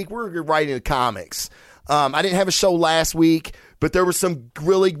last week, we're going to get right into comics. I didn't have a show last week but there were some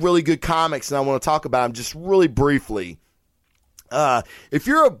really, really good comics, and I want to talk about them just really briefly. If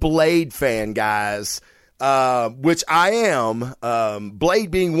you're a Blade fan, guys, which I am,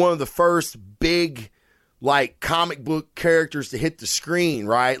 Blade being one of the first big, like, comic book characters to hit the screen,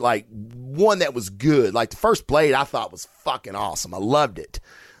 right? Like, one that was good. Like, the first Blade I thought was fucking awesome. I loved it.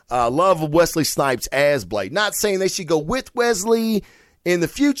 Love Wesley Snipes as Blade. Not saying they should go with Wesley in the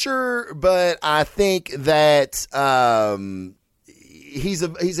future, but I think that he's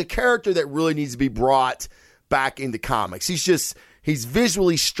a character that really needs to be brought back into comics. He's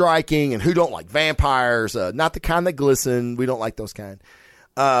visually striking, and who don't like vampires? Not the kind that glisten. We don't like those kind.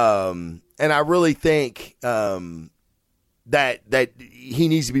 And I really think that he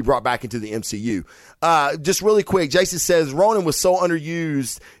needs to be brought back into the MCU. Just really quick, Jason says Ronan was so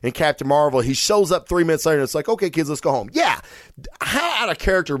underused in Captain Marvel. He shows up 3 minutes later and it's like, okay, kids, let's go home. Yeah. How out of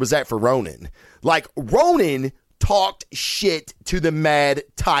character was that for Ronan? Like, Ronan talked shit to the Mad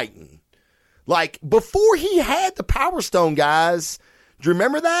Titan. Like, before he had the Power Stone, guys, do you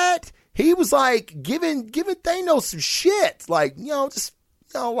remember that? He was like giving Thanos some shit. Like,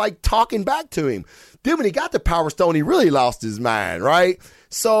 like talking back to him. Then when he got the Power Stone, he really lost his mind, right?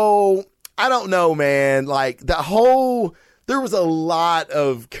 So, I don't know, man. Like, there was a lot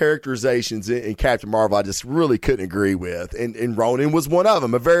of characterizations in Captain Marvel I just really couldn't agree with. And Ronan was one of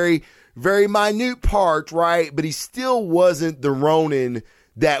them. A very, very minute part, right? But he still wasn't the Ronan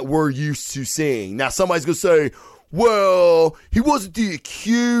that we're used to seeing. Now, somebody's going to say, well, he wasn't the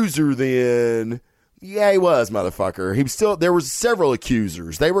accuser then. Yeah, he was, motherfucker. There was several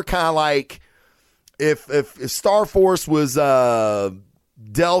accusers. They were kind of like, if Star Force was Delta,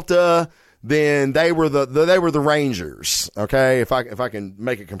 then they were the Rangers. Okay, if I can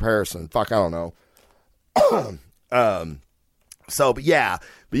make a comparison. Fuck, I don't know. But yeah,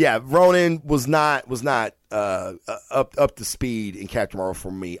 Ronan was not up to speed in Captain Marvel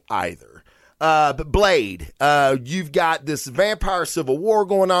for me either. But Blade, you've got this vampire civil war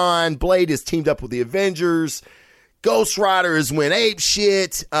going on. Blade is teamed up with the Avengers. Ghost Rider is went ape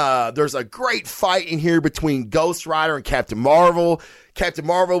shit. There's a great fight in here between Ghost Rider and Captain Marvel. Captain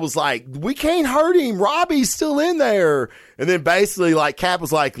Marvel was like, we can't hurt him. Robbie's still in there. And then basically, like, Cap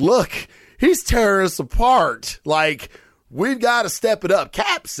was like, look, he's tearing us apart. Like, we've got to step it up.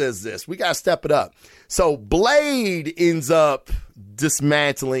 Cap says this. We got to step it up. So Blade ends up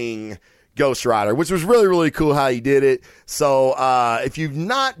dismantling Ghost Rider, which was really, really cool how he did it. So if you've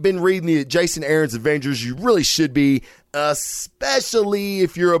not been reading the Jason Aaron's Avengers, you really should be, especially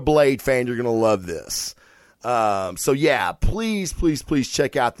if you're a Blade fan. You're going to love this. So yeah, please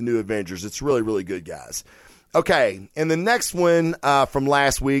check out the new Avengers. It's really, really good, guys. Okay, and the next one from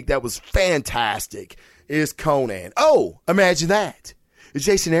last week that was fantastic is Conan. Oh, imagine that. It's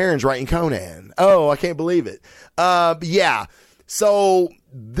Jason Aaron's writing Conan. Oh, I can't believe it. Yeah, so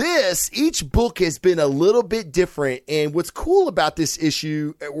each book has been a little bit different, and what's cool about this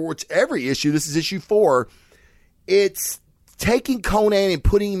issue, or it's every issue, this is issue 4, it's taking Conan and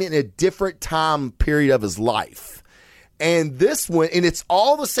putting him in a different time period of his life. And this one, and it's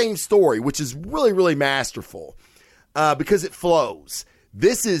all the same story, which is really, really masterful because it flows.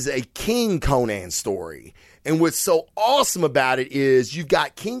 This is a King Conan story. And what's so awesome about it is you've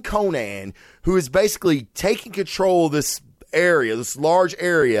got King Conan, who is basically taking control of this area, this large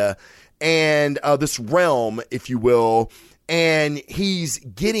area, and this realm, if you will, and he's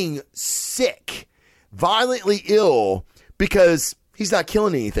getting sick, violently ill, because he's not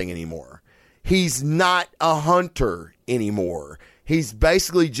killing anything anymore. He's not a hunter anymore. He's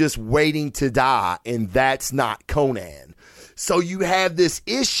basically just waiting to die, and that's not Conan. So you have this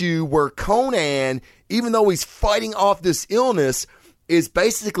issue where Conan, even though he's fighting off this illness, is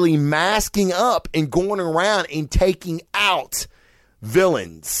basically masking up and going around and taking out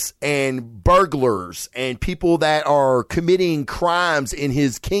villains and burglars and people that are committing crimes in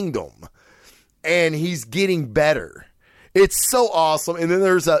his kingdom. And he's getting better. It's so awesome. And then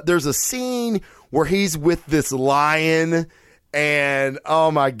there's a scene where he's with this lion, and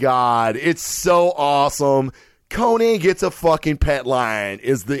oh my God, it's so awesome. Conan gets a fucking pet lion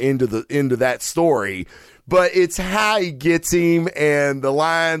is the end of that story. But it's how he gets him, and the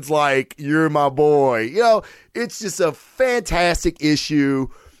lion's like, you're my boy. You know, it's just a fantastic issue.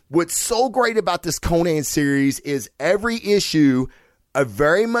 What's so great about this Conan series is every issue, a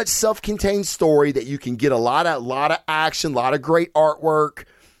very much self-contained story that you can get a lot of action, a lot of great artwork,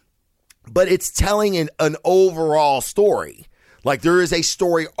 but it's telling an overall story. Like, there is a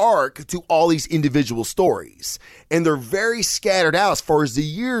story arc to all these individual stories, and they're very scattered out as far as the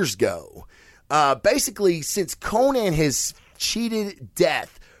years go. Basically, since Conan has cheated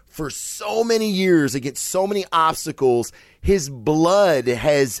death for so many years against so many obstacles, his blood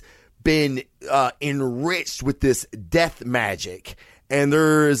has been enriched with this death magic. And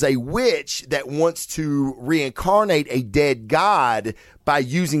there is a witch that wants to reincarnate a dead god by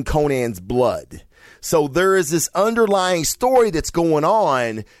using Conan's blood. So there is this underlying story that's going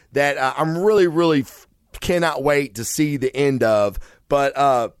on that I'm really cannot wait to see the end of.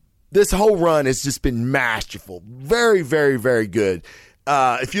 But this whole run has just been masterful. Very, very, very good.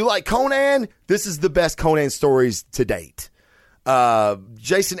 If you like Conan, this is the best Conan stories to date.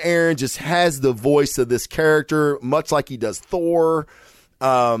 Jason Aaron just has the voice of this character, much like he does Thor.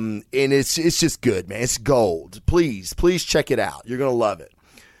 And it's just good, man. It's gold. Please check it out. You're going to love it.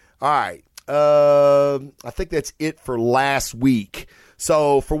 All right. I think that's it for last week.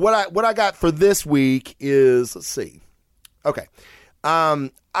 So for what I got for this week is, let's see. Okay.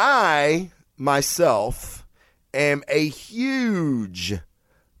 I myself am a huge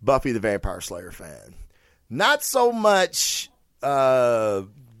Buffy the Vampire Slayer fan. Not so much, God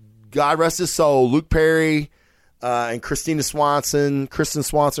rest his soul, Luke Perry, and Kristen Swanson.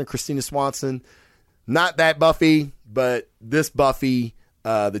 Not that Buffy, but this Buffy,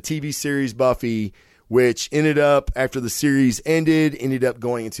 the TV series Buffy, which ended up, after the series ended up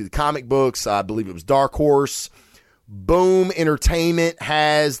going into the comic books. I believe it was Dark Horse. Boom Entertainment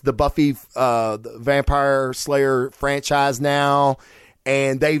has the Buffy the Vampire Slayer franchise now,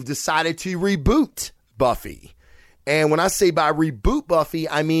 and they've decided to reboot Buffy. And when I say by reboot Buffy,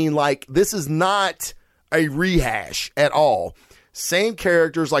 I mean like this is not a rehash at all. Same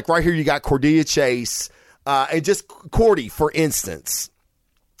characters, like right here you got Cordelia Chase, and just Cordy, for instance.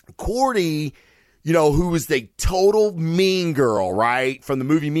 Cordy, you know, who was the total mean girl, right? From the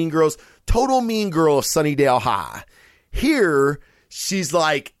movie Mean Girls, total mean girl of Sunnydale High. Here, she's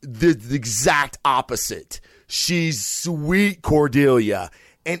like the exact opposite. She's sweet Cordelia,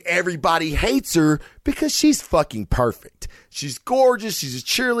 and everybody hates her because she's fucking perfect. She's gorgeous. She's a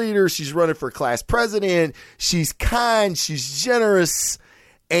cheerleader. She's running for class president. She's kind. She's generous,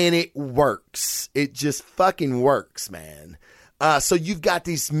 and it works. It just fucking works, man. So you've got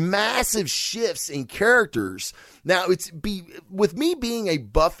these massive shifts in characters. Now, with me being a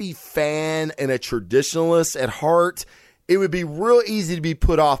Buffy fan and a traditionalist at heart, it would be real easy to be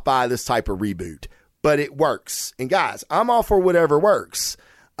put off by this type of reboot. But it works. And guys, I'm all for whatever works.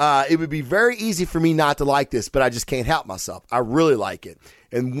 It would be very easy for me not to like this, but I just can't help myself. I really like it.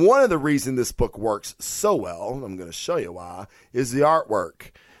 And one of the reasons this book works so well, and I'm going to show you why, is the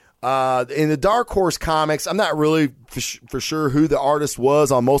artwork. In the Dark Horse comics, I'm not really for sure who the artist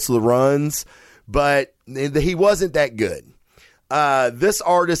was on most of the runs, but he wasn't that good. This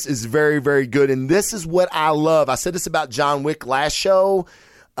artist is very, very good, and this is what I love. I said this about John Wick last show.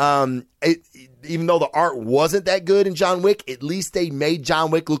 Even though the art wasn't that good in John Wick, at least they made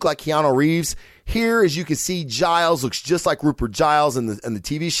John Wick look like Keanu Reeves. Here, as you can see, Giles looks just like Rupert Giles in the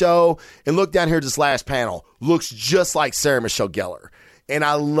TV show. And look down here, this last panel, looks just like Sarah Michelle Gellar. And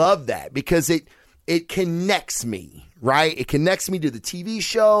I love that because it connects me, right? It connects me to the TV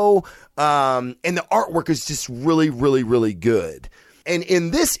show. And the artwork is just really, really, really good. And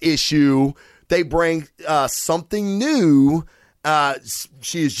in this issue, they bring something new.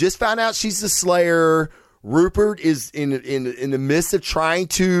 She has just found out she's the Slayer. Rupert is in the midst of trying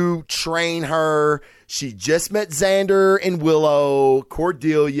to train her. She just met Xander and Willow.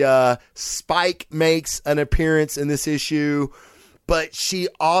 Cordelia. Spike makes an appearance in this issue. But she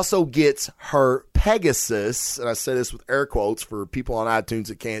also gets her Pegasus, and I say this with air quotes for people on iTunes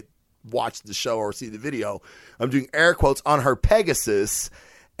that can't watch the show or see the video. I'm doing air quotes on her Pegasus,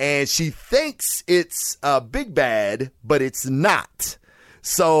 and she thinks it's a big bad, but it's not.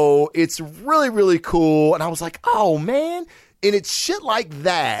 So it's really, really cool. And I was like, oh, man. And it's shit like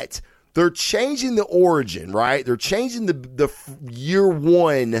that. They're changing the origin, right? They're changing the year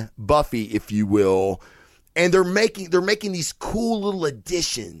one Buffy, if you will. And they're making these cool little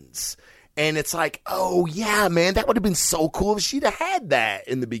additions. And it's like, oh, yeah, man, that would have been so cool if she'd have had that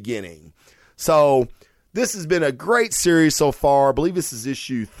in the beginning. So this has been a great series so far. I believe this is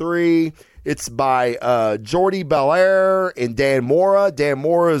issue 3. It's by Jordie Bellaire and Dan Mora. Dan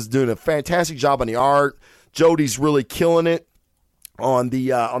Mora is doing a fantastic job on the art. Jodie's really killing it on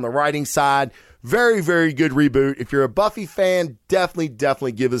the writing side. Very, very good reboot. If you're a Buffy fan,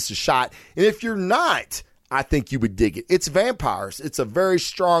 definitely give us a shot. And if you're not, I think you would dig it. It's vampires. It's a very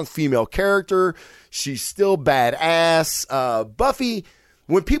strong female character. She's still badass. Buffy,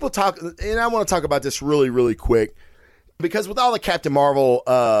 when people talk, and I want to talk about this really, really quick, because with all the Captain Marvel,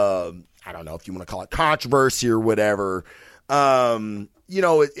 I don't know if you want to call it controversy or whatever,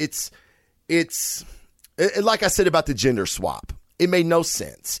 it's like I said about the gender swap. It made no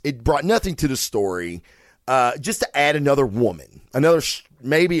sense. It brought nothing to the story. just to add another woman,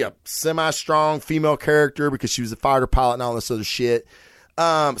 maybe a semi-strong female character because she was a fighter pilot and all this other shit.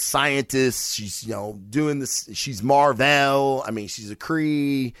 Scientist, she's, doing this. She's Marvel. I mean, she's a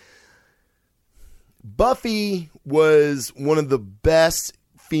Kree. Buffy was one of the best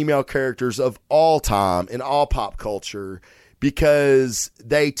female characters of all time in all pop culture because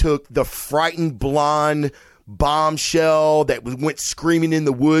they took the frightened blonde bombshell that went screaming in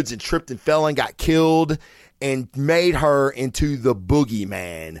the woods and tripped and fell and got killed and made her into the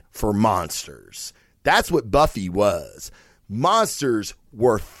boogeyman for monsters. That's what Buffy was. Monsters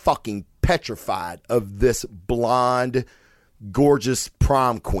were fucking petrified of this blonde, gorgeous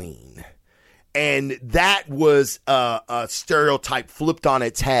prom queen. And that was a stereotype flipped on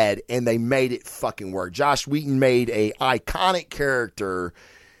its head, and they made it fucking work. Joss Whedon made a iconic character,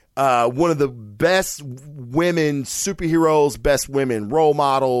 one of the best women superheroes, best women role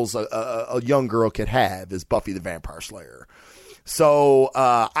models a young girl could have is Buffy the Vampire Slayer. So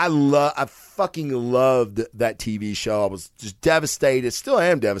I fucking loved that TV show. I was just devastated, still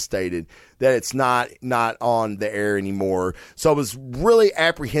am devastated that it's not on the air anymore. So I was really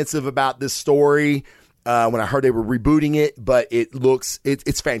apprehensive about this story when I heard they were rebooting it, but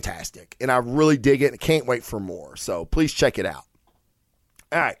it's fantastic, and I really dig it and can't wait for more. So please check it out.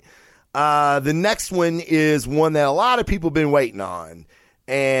 All right, the next one is one that a lot of people have been waiting on,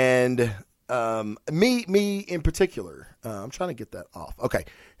 and me in particular. I'm trying to get that off. Okay,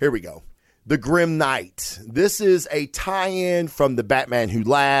 here we go. The Grim Knight. This is a tie-in from The Batman Who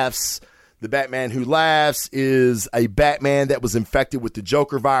Laughs. The Batman Who Laughs is a Batman that was infected with the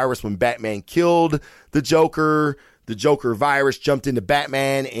Joker virus when Batman killed the Joker. The Joker virus jumped into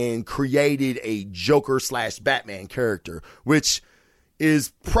Batman and created a Joker/Batman character, which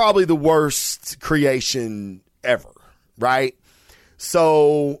is probably the worst creation ever, right?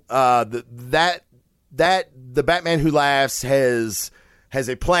 So the Batman Who Laughs has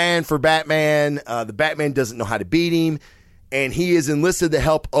a plan for Batman. The Batman doesn't know how to beat him, and he has enlisted the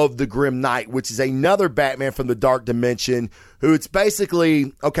help of the Grim Knight, which is another Batman from the Dark Dimension, who it's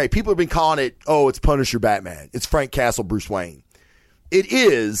basically, okay, people have been calling it, it's Punisher Batman. It's Frank Castle Bruce Wayne. It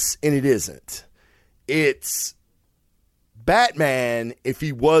is, and it isn't. It's Batman if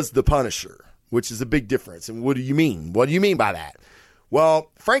he was the Punisher, which is a big difference. And what do you mean? What do you mean by that?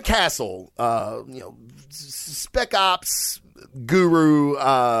 Well, Frank Castle, Spec Ops guru,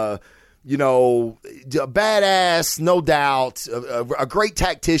 badass, no doubt, a great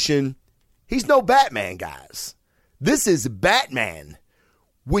tactician. He's no Batman, guys. This is Batman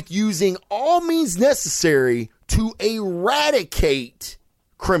with using all means necessary to eradicate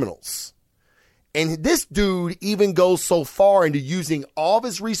criminals. And this dude even goes so far into using all of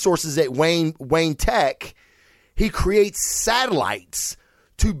his resources at Wayne Tech. He creates satellites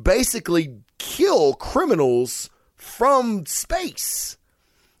to basically kill criminals from space.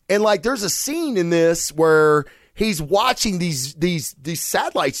 And like, there's a scene in this where he's watching these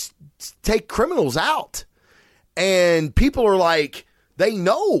satellites take criminals out. And people are like, they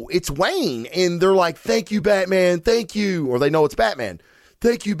know it's Wayne. And they're like, thank you, Batman. Thank you. Or they know it's Batman.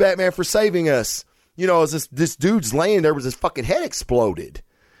 Thank you, Batman, for saving us. As this dude's laying there with his fucking head exploded.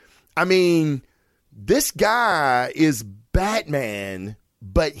 I mean, this guy is Batman,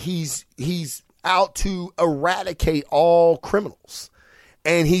 but he's out to eradicate all criminals.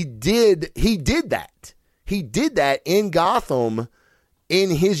 And he did that. He did that in Gotham in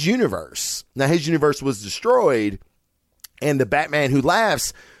his universe. Now, his universe was destroyed, and the Batman Who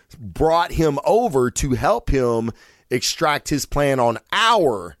Laughs brought him over to help him extract his plan on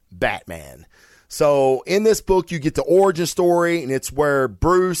our Batman. So in this book, you get the origin story, and it's where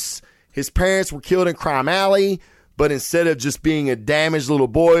Bruce, his parents were killed in Crime Alley, but instead of just being a damaged little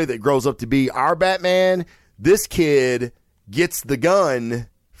boy that grows up to be our Batman, this kid gets the gun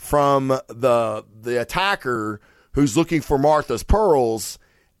from the attacker who's looking for Martha's pearls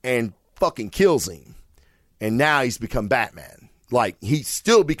and fucking kills him. And now he's become Batman. Like, he's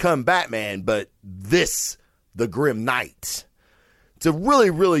still become Batman, but the Grim Knight. It's a really,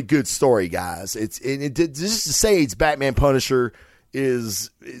 really good story, guys. Just to say it's Batman Punisher does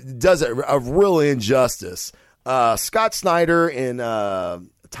a real injustice. Scott Snyder in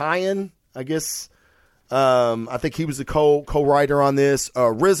tie-in, I guess. I think he was the co-writer on this.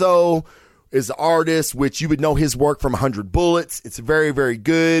 Rizzo is the artist, which you would know his work from 100 Bullets. It's very, very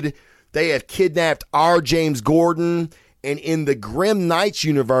good. They have kidnapped R. James Gordon, and in the Grim Knights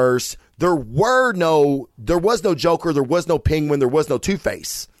universe, there was no Joker, there was no Penguin, there was no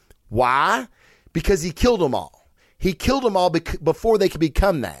Two-Face. Why? Because he killed them all. He killed them all before they could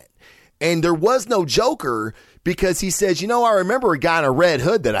become that. And there was no Joker because he says, I remember a guy in a red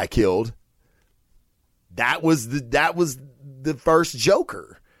hood that I killed. that was the first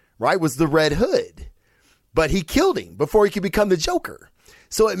Joker, right? Was the Red Hood. But he killed him before he could become the Joker.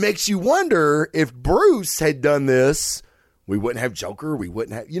 So it makes you wonder if Bruce had done this, we wouldn't have Joker. We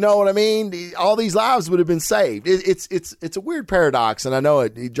wouldn't have, you know what I mean? All these lives would have been saved. It's a weird paradox, and I know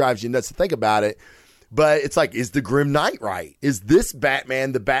it drives you nuts to think about it. But it's like, is the Grim Knight right? Is this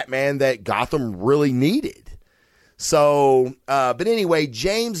Batman the Batman that Gotham really needed? So, but anyway,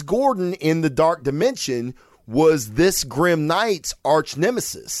 James Gordon in the Dark Dimension was this Grim Knight's arch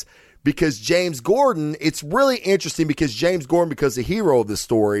nemesis. Because James Gordon, it's really interesting because James Gordon becomes the hero of this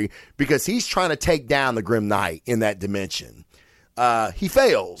story because he's trying to take down the Grim Knight in that dimension. He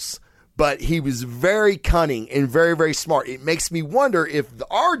fails, but he was very cunning and very, very smart. It makes me wonder if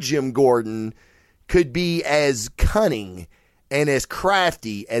our Jim Gordon could be as cunning and as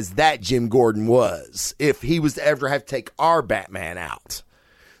crafty as that Jim Gordon was if he was to ever have to take our Batman out.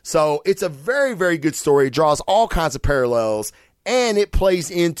 So it's a very, very good story. It draws all kinds of parallels. And it plays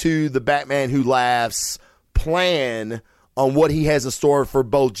into the Batman Who Laughs plan on what he has in store for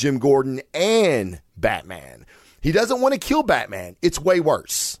both Jim Gordon and Batman. He doesn't want to kill Batman. It's way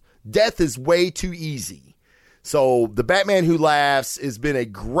worse. Death is way too easy. So the Batman Who Laughs has been a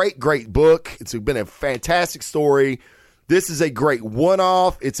great, great book. It's been a fantastic story. This is a great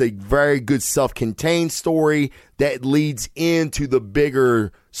one-off. It's a very good self-contained story that leads into the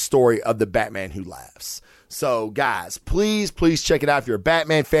bigger story of the Batman Who Laughs. So, guys, please check it out. If you're a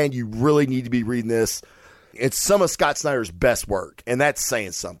Batman fan, you really need to be reading this. It's some of Scott Snyder's best work, and that's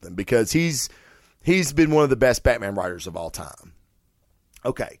saying something because he's been one of the best Batman writers of all time.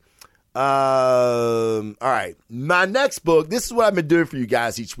 Okay. All right. My next book, this is what I've been doing for you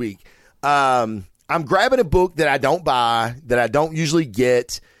guys each week. I'm grabbing a book that I don't buy, that I don't usually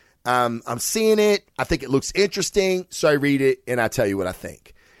get. I'm seeing it. I think it looks interesting, so I read it, and I tell you what I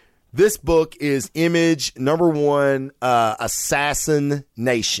think. This book is Image #1, Assassin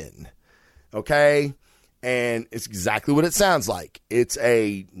Nation. Okay? And it's exactly what it sounds like. It's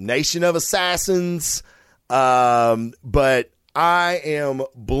a nation of assassins, but I am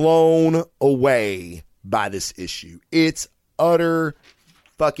blown away by this issue. It's utter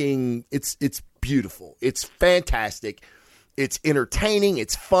fucking, it's beautiful. It's fantastic. It's entertaining.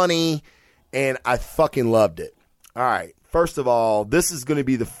 It's funny. And I fucking loved it. All right. First of all, this is going to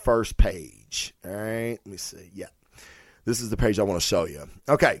be the first page. All right. Let me see. Yeah. This is the page I want to show you.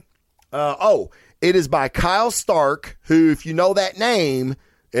 Okay. It is by Kyle Stark, who, if you know that name,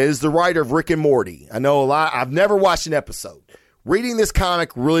 is the writer of Rick and Morty. I know a lot. I've never watched an episode. Reading this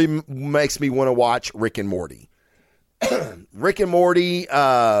comic really makes me want to watch Rick and Morty. Rick and Morty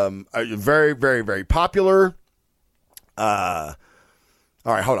are very, very, very popular. All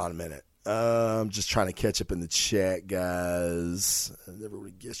right, hold on a minute. I'm just trying to catch up in the chat, guys. I never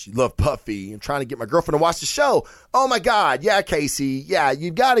really guess you love Buffy. I'm trying to get my girlfriend to watch the show. Oh, my God. Yeah, Casey. Yeah,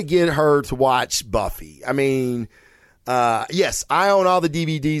 you've got to get her to watch Buffy. I mean, yes, I own all the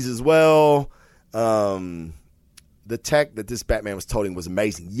DVDs as well. The tech that this Batman was toting was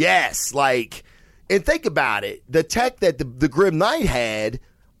amazing. Yes, like, and think about it. The tech that the Grim Knight had,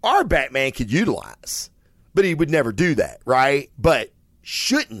 our Batman could utilize. But he would never do that, right? But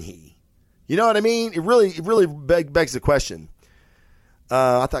shouldn't he? You know what I mean? It really begs the question.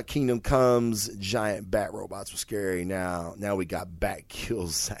 I thought Kingdom Come's giant bat robots were scary. Now we got bat kill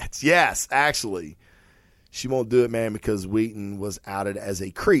sets. Yes, actually. She won't do it, man, because Wheaton was outed as a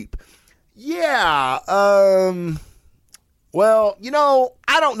creep. Yeah. Well, you know,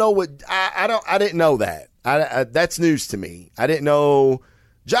 I don't know what I didn't know that. That's news to me. I didn't know.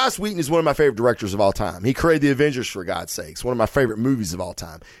 Joss Whedon is one of my favorite directors of all time. He created The Avengers, for God's sakes, one of my favorite movies of all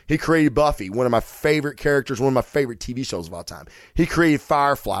time. He created Buffy, one of my favorite characters, one of my favorite TV shows of all time. He created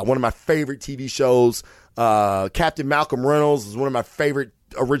Firefly, one of my favorite TV shows. Captain Malcolm Reynolds is one of my favorite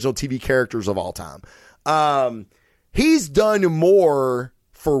original TV characters of all time. He's done more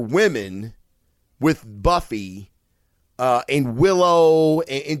for women with Buffy and Willow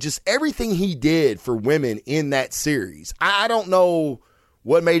and just everything he did for women in that series. I don't know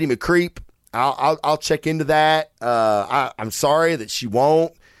what made him a creep. I'll check into that. I'm sorry that she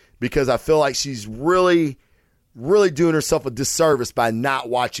won't, because I feel like she's really, really doing herself a disservice by not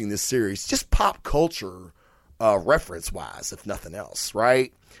watching this series. Just pop culture reference-wise, if nothing else,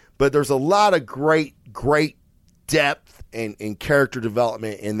 right? But there's a lot of great depth and character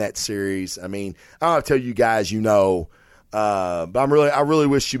development in that series. I mean, I don't have to tell you guys, you know, but I really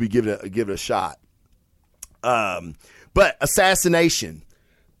wish she would give it a shot. But Assassination.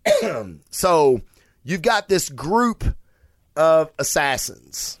 So you've got this group of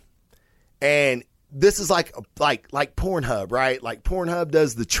assassins, and this is like Pornhub, right? Like Pornhub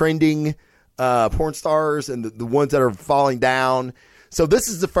does the trending porn stars and the ones that are falling down. So this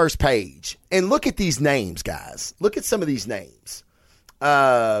is the first page. And look at these names, guys. Look at some of these names.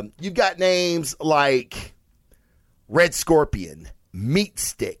 You've got names like Red Scorpion, Meat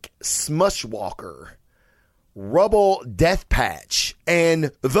Stick, Smushwalker, Rubble Death Patch,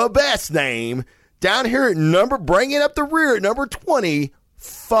 and the best name down here at bringing up the rear at number 20,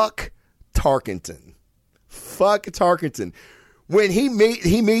 Fuck Tarkenton. Fuck Tarkenton. When he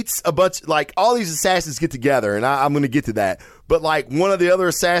meets a bunch, like all these assassins get together, and I'm going to get to that. But like one of the other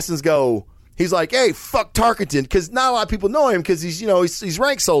assassins he's like, hey, fuck Tarkenton, because not a lot of people know him because he's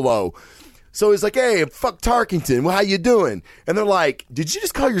ranked so low. So he's like, hey, fuck Tarkenton. Well, how you doing? And they're like, did you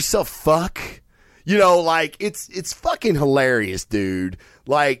just call yourself fuck? Like it's fucking hilarious, dude.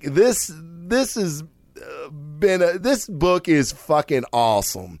 Like this has this book is fucking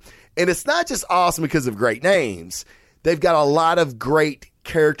awesome. And it's not just awesome because of great names. They've got a lot of great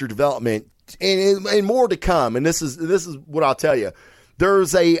character development and more to come. And this is what I'll tell you.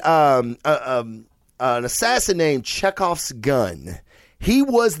 There's an assassin named Chekhov's Gun. He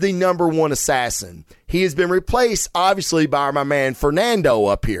was the number one assassin. He has been replaced, obviously, by my man Fernando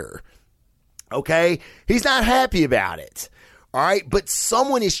up here. Okay? He's not happy about it. All right? But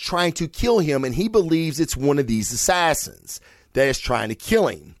someone is trying to kill him, and he believes it's one of these assassins that is trying to kill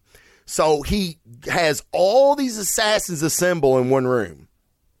him. So he has all these assassins assemble in one room.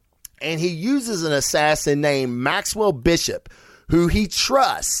 And he uses an assassin named Maxwell Bishop, who he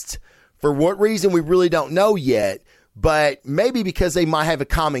trusts. For what reason, we really don't know yet. But maybe because they might have a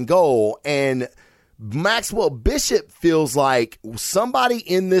common goal. And Maxwell Bishop feels like somebody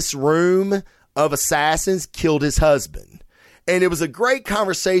in this room of assassins killed his husband. And it was a great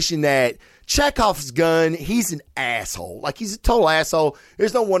conversation that Chekhov's Gun, he's an asshole. Like, he's a total asshole.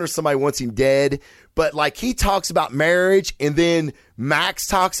 There's no wonder somebody wants him dead. But, like, he talks about marriage, and then Max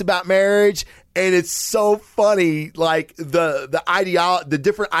talks about marriage, and it's so funny, like, the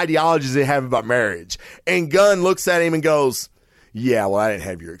different ideologies they have about marriage. And Gunn looks at him and goes, yeah, well, I didn't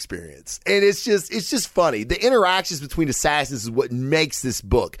have your experience. And it's just funny. The interactions between assassins is what makes this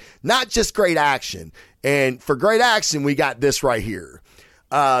book. Not just great action. And for great action, we got this right here.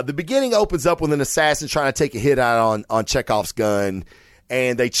 The beginning opens up with an assassin trying to take a hit out on Chekhov's Gun,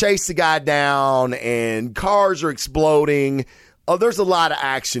 and they chase the guy down, and cars are exploding. Oh, there's a lot of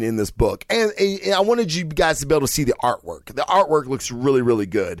action in this book, and I wanted you guys to be able to see the artwork. The artwork looks really, really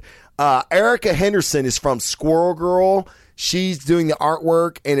good. Erica Henderson is from Squirrel Girl. She's doing the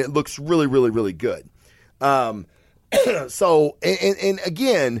artwork, and it looks really, really, really good. So,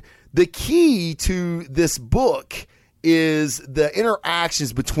 again, the key to this book is the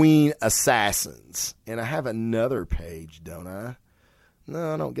interactions between assassins. And I have another page, don't I?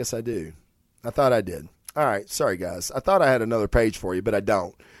 No, I don't guess I do. I thought I did. All right. Sorry, guys. I thought I had another page for you, but I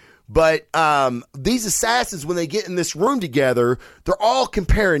don't. But these assassins, when they get in this room together, they're all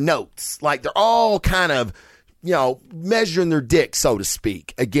comparing notes. Like, they're all kind of, measuring their dick, so to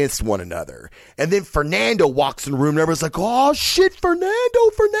speak, against one another. And then Fernando walks in the room and everyone's like, oh, shit, Fernando.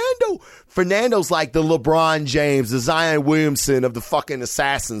 Fernando's like the LeBron James, the Zion Williamson of the fucking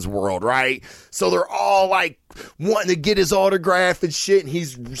assassins world, right? So they're all like wanting to get his autograph and shit, and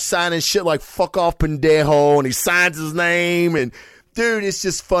he's signing shit like fuck off pendejo, and he signs his name, and dude, it's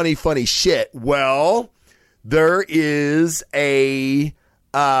just funny shit. Well, there is an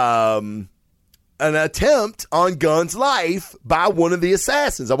attempt on Gunn's life by one of the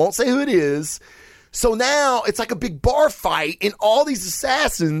assassins. I won't say who it is. So now it's like a big bar fight, and all these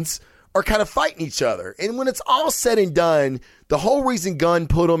assassins are kind of fighting each other. And when it's all said and done, the whole reason Gunn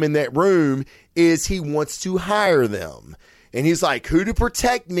put them in that room is he wants to hire them. And he's like, who to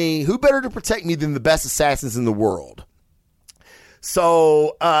protect me? Who better to protect me than the best assassins in the world?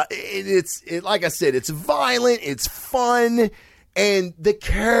 So it's like I said, it's violent, it's fun. And the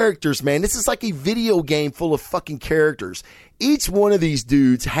characters, man, this is like a video game full of fucking characters. Each one of these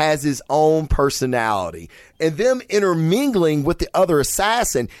dudes has his own personality, and them intermingling with the other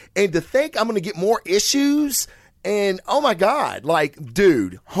assassin. And to think I'm going to get more issues, and oh my God, like,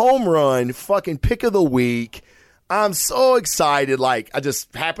 dude, home run, fucking pick of the week. I'm so excited. Like, I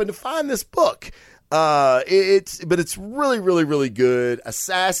just happened to find this book. But it's really, really, really good.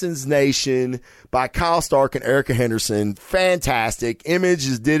 Assassin's Nation by Kyle Stark and Erica Henderson. Fantastic. Image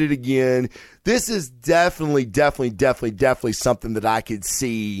just did it again. This is definitely something that I could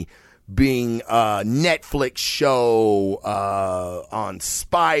see being a Netflix show on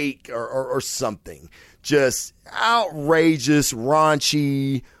Spike or something. Just outrageous,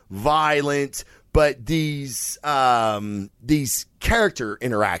 raunchy, violent. But these character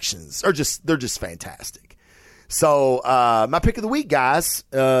interactions they're just fantastic. So my pick of the week, guys,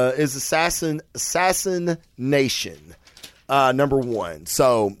 is Assassin Nation, number 1.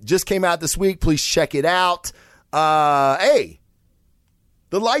 So just came out this week. Please check it out. Hey,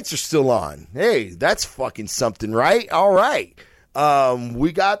 the lights are still on. Hey, that's fucking something, right? All right.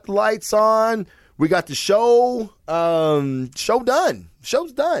 We got the lights on. We got the show. Show done.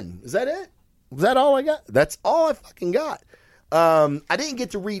 Show's done. Is that it? Was that all I got? That's all I fucking got. I didn't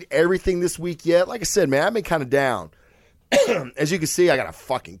get to read everything this week yet. Like I said, man, I've been kind of down. As you can see, I got a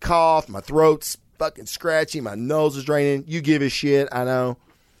fucking cough. My throat's fucking scratchy. My nose is draining. You give a shit, I know.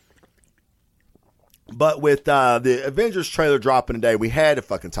 But with the Avengers trailer dropping today, we had to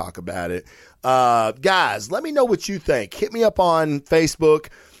fucking talk about it. Guys, let me know what you think. Hit me up on Facebook.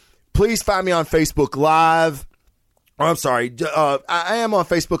 Please find me on Facebook Live. I'm sorry. I am on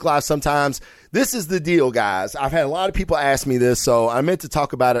Facebook Live sometimes. This is the deal, guys. I've had a lot of people ask me this, so I meant to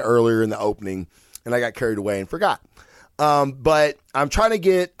talk about it earlier in the opening, and I got carried away and forgot. But I'm trying to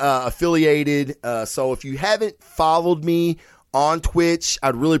get affiliated. So if you haven't followed me on Twitch,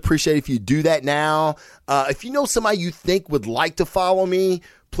 I'd really appreciate it if you do that now. If you know somebody you think would like to follow me,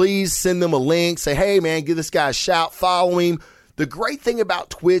 please send them a link. Say, hey, man, give this guy a shout. Follow him. The great thing about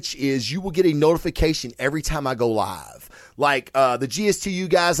Twitch is you will get a notification every time I go live. Like the GSTU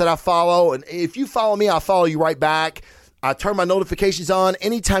guys that I follow, and if you follow me, I'll follow you right back. I turn my notifications on.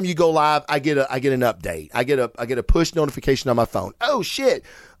 Anytime you go live, I get an update. I get a push notification on my phone. Oh shit,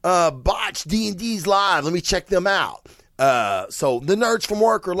 Botch D&D's live. Let me check them out. So the Nerds from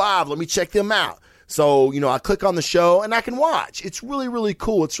Work are live. Let me check them out. So, I click on the show and I can watch. It's really, really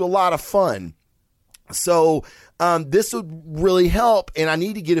cool. It's a lot of fun. So, this would really help, and I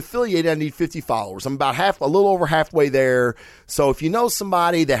need to get affiliated. I need 50 followers. I'm about a little over halfway there. So if you know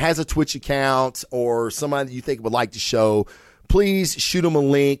somebody that has a Twitch account or somebody that you think would like the show, please shoot them a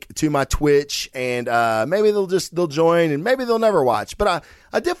link to my Twitch, and maybe they'll join, and maybe they'll never watch. But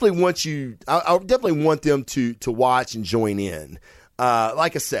I definitely want I definitely want them to watch and join in.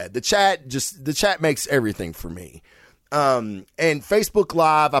 Like I said, the chat makes everything for me. And Facebook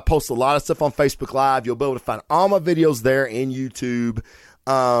Live, I post a lot of stuff on Facebook Live. You'll be able to find all my videos there in YouTube.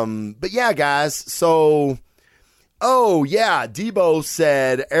 But yeah, guys. So, Debo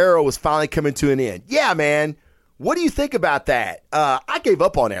said Arrow was finally coming to an end. Yeah, man. What do you think about that? I gave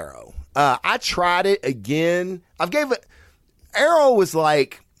up on Arrow. I tried it again. Arrow was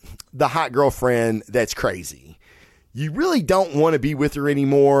like the hot girlfriend that's crazy. You really don't want to be with her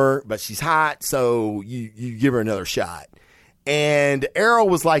anymore, but she's hot, so you give her another shot. And Arrow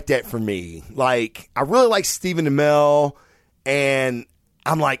was like that for me. Like, I really like Stephen Amell, and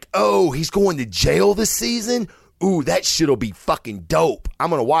I'm like, oh, he's going to jail this season? Ooh, that shit'll be fucking dope. I'm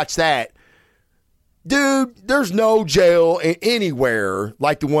going to watch that. Dude, there's no jail anywhere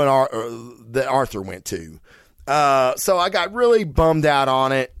like the one that Arthur went to. So I got really bummed out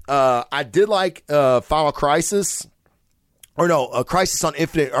on it. I did like Final Crisis. Crisis on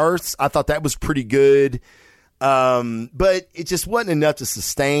Infinite Earths. I thought that was pretty good. But it just wasn't enough to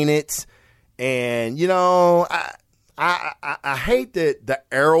sustain it. And, I hate that the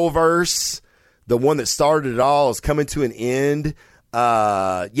Arrowverse, the one that started it all, is coming to an end.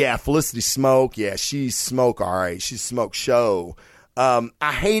 Felicity Smoke. Yeah, she's Smoke, all right. She's Smoke Show. I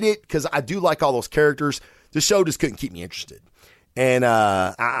hate it because I do like all those characters. The show just couldn't keep me interested. And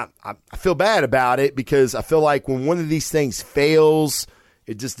I feel bad about it because I feel like when one of these things fails,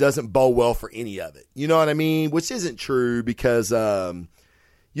 it just doesn't bode well for any of it. You know what I mean? Which isn't true because, good's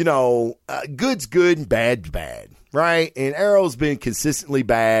good and bad's bad, right? And Arrow's been consistently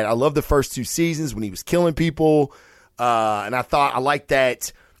bad. I love the first 2 seasons when he was killing people. And I liked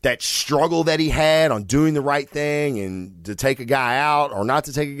that struggle that he had on doing the right thing and to take a guy out or not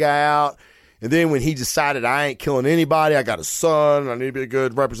to take a guy out. And then when he decided, I ain't killing anybody, I got a son, I need to be a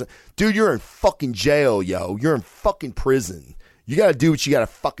good representative. Dude, you're in fucking jail, yo. You're in fucking prison. You got to do what you got to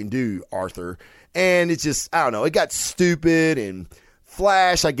fucking do, Arthur. And it's just, I don't know, it got stupid. And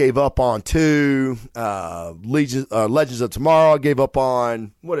Flash, I gave up on too. Legends of Tomorrow, I gave up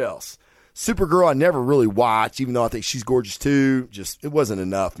on. What else? Supergirl, I never really watched, even though I think she's gorgeous too. Just, it wasn't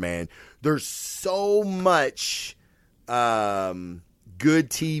enough, man. There's so much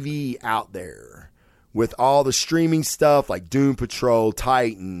good TV out there with all the streaming stuff like Doom Patrol,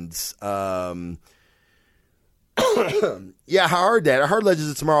 Titans. Yeah, I heard that. I heard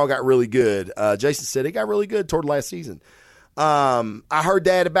Legends of Tomorrow got really good. Jason said it got really good toward last season. I heard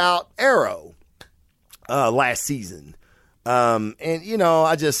that about Arrow last season. And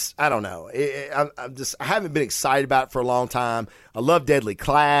I don't know. I haven't been excited about it for a long time. I love Deadly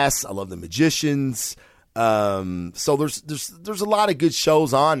Class. I love The Magicians. So there's a lot of good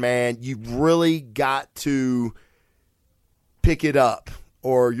shows on, man. You've really got to pick it up,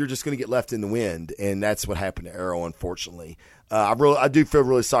 or you're just going to get left in the wind, and that's what happened to Arrow, unfortunately. I do feel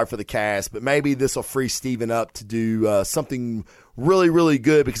really sorry for the cast, but maybe this will free Steven up to do something really, really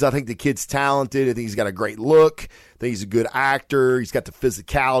good, because I think the kid's talented. I think he's got a great look. I think he's a good actor. He's got the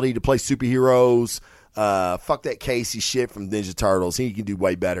physicality to play superheroes. Fuck that Casey shit from Ninja Turtles. He can do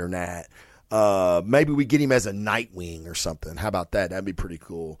way better than that. Maybe we get him as a Nightwing or something. How about that? That'd be pretty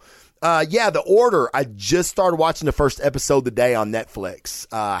cool. The Order. I just started watching the first episode today on Netflix.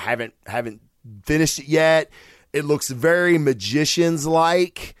 Haven't finished it yet. It looks very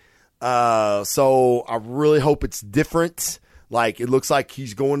Magicians-like. So I really hope it's different. Like, it looks like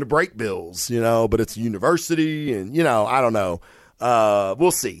he's going to break bills, but it's a university, and, I don't know.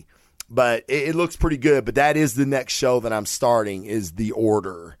 We'll see. But it looks pretty good. But that is the next show that I'm starting, is The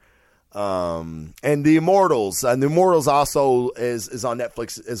Order. And The Immortals. The Immortals also is on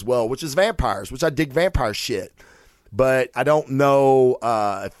Netflix as well, which is vampires, which I dig vampire shit. But I don't know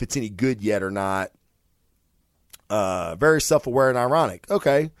if it's any good yet or not. Very self-aware and ironic.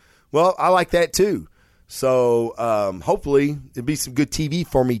 Okay. Well, I like that too. So hopefully it'll be some good TV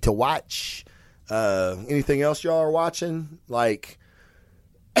for me to watch. Anything else y'all are watching? Like,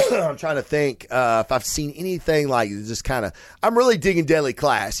 I'm trying to think if I've seen anything like just kind of. I'm really digging Deadly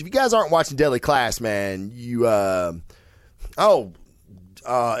Class. If you guys aren't watching Deadly Class, man, you LMC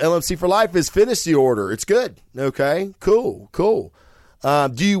for Life has finished The Order. It's good. Okay, cool.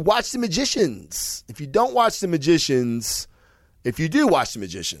 Do you watch The Magicians? If you don't watch The Magicians, if you do watch The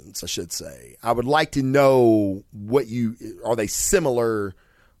Magicians, I should say, I would like to know are they similar,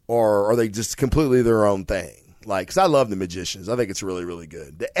 or are they just completely their own thing? Like, because I love The Magicians. I think it's really, really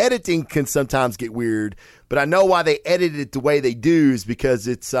good. The editing can sometimes get weird, but I know why they edit it the way they do is because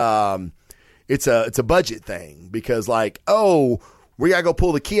it's a budget thing. Because, like, we got to go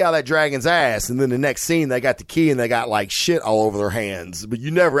pull the key out of that dragon's ass. And then the next scene, they got the key and they got, like, shit all over their hands. But you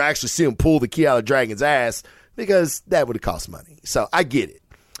never actually see them pull the key out of the dragon's ass because that would have cost money. So I get it.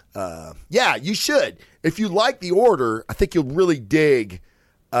 You should. If you like The Order, I think you'll really dig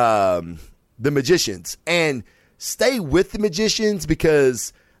The Magicians, and stay with The Magicians,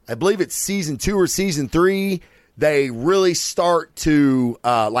 because I believe it's season 2 or season 3. They really start to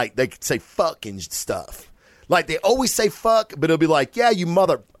like, they could say fuck and stuff. Like, they always say fuck, but it'll be like, yeah, you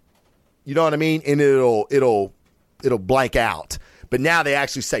mother, you know what I mean? And it'll blank out. But now they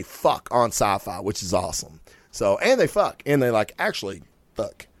actually say fuck on Sci-Fi, which is awesome. So, and they fuck, and they like actually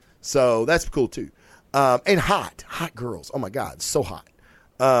fuck. So that's cool too. And hot girls. Oh my God, it's so hot.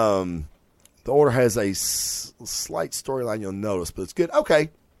 The Order has a slight storyline you'll notice, but it's good. Okay.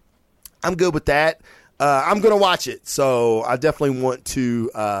 I'm good with that. I'm going to watch it. So I definitely want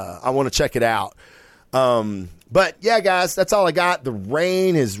to check it out. But yeah, guys, that's all I got. The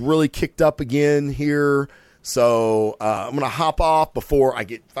rain has really kicked up again here. So I'm going to hop off before I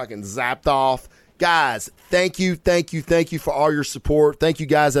get fucking zapped off. Guys, thank you for all your support. Thank you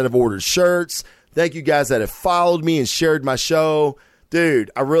guys that have ordered shirts. Thank you guys that have followed me and shared my show.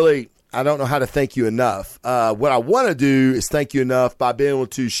 Dude, I don't know how to thank you enough. What I want to do is thank you enough by being able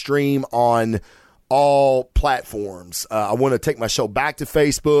to stream on all platforms. I want to take my show back to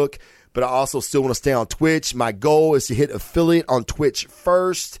Facebook, but I also still want to stay on Twitch. My goal is to hit affiliate on Twitch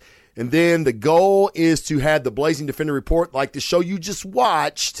first, and then the goal is to have the Blazing Defender Report, like the show you just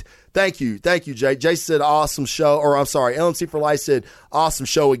watched. Thank you, Jay. Jay said awesome show, or I'm sorry, LMC for Life said awesome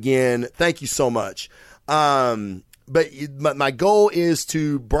show again. Thank you so much. But my goal is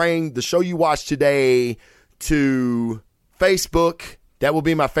to bring the show you watched today to Facebook. That will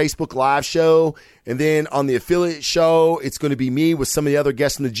be my Facebook live show. And then on the affiliate show, it's going to be me with some of the other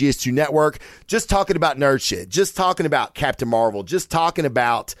guests on the GS2 network, just talking about nerd shit, just talking about Captain Marvel, just talking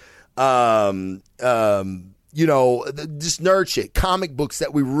about, just nerd shit, comic books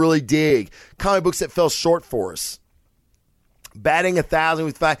that we really dig, comic books that fell short for us. Batting 1,000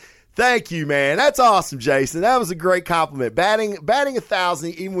 with 5. Thank you, man. That's awesome, Jason. That was a great compliment. Batting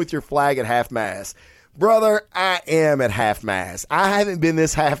 1,000, even with your flag at half mast. Brother, I am at half mast. I haven't been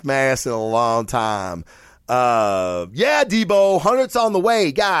this half mast in a long time. Debo, 100's on the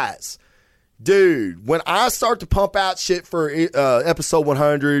way, guys. Dude, when I start to pump out shit for episode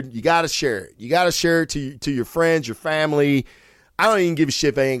 100, you got to share it. You got to share it to your friends, your family. I don't even give a shit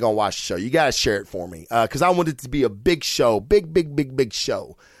if they ain't going to watch the show. You got to share it for me because I want it to be a big show, big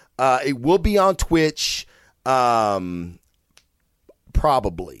show. It will be on Twitch, probably.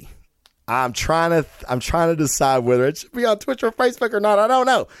 I'm trying to decide whether it should be on Twitch or Facebook or not. I don't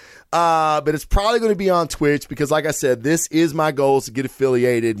know. But it's probably going to be on Twitch because, like I said, this is my goal is to get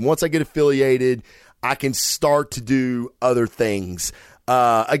affiliated. Once I get affiliated, I can start to do other things.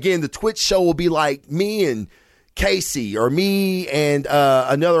 Again, the Twitch show will be like me and Casey or me and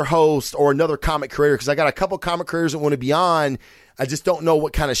another host or another comic creator, because I got a couple comic creators that want to be on. I just don't know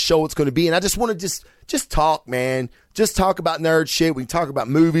what kind of show it's going to be. And I just want to just talk, man. Just talk about nerd shit. We can talk about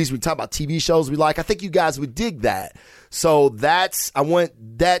movies. We can talk about TV shows we like. I think you guys would dig that. So I want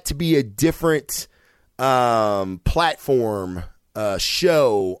that to be a different platform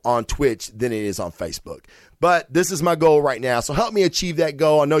show on Twitch than it is on Facebook. But this is my goal right now. So help me achieve that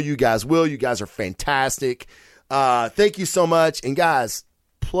goal. I know you guys will. You guys are fantastic. Thank you so much. And guys,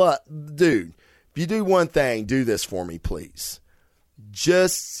 dude, if you do one thing, do this for me, please.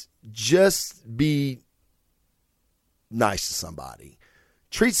 Just be nice to somebody.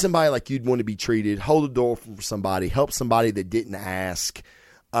 Treat somebody like you'd want to be treated. Hold the door for somebody. Help somebody that didn't ask.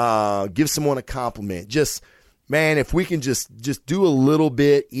 Give someone a compliment. Just, man, if we can just do a little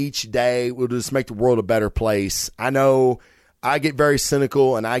bit each day, we'll just make the world a better place. I know I get very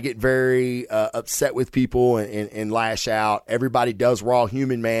cynical and I get very upset with people and lash out. Everybody does. We're all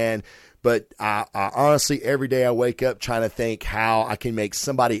human, man. But I honestly, every day I wake up trying to think how I can make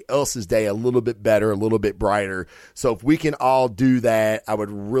somebody else's day a little bit better, a little bit brighter. So if we can all do that, I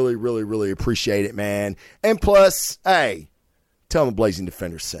would really, really, really appreciate it, man. And plus, hey, tell them Blazing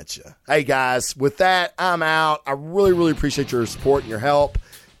Defender sent you. Hey, guys, with that, I'm out. I really, really appreciate your support and your help.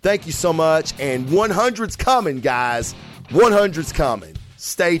 Thank you so much. And 100's coming, guys. 100's coming.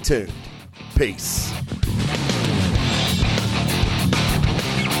 Stay tuned. Peace.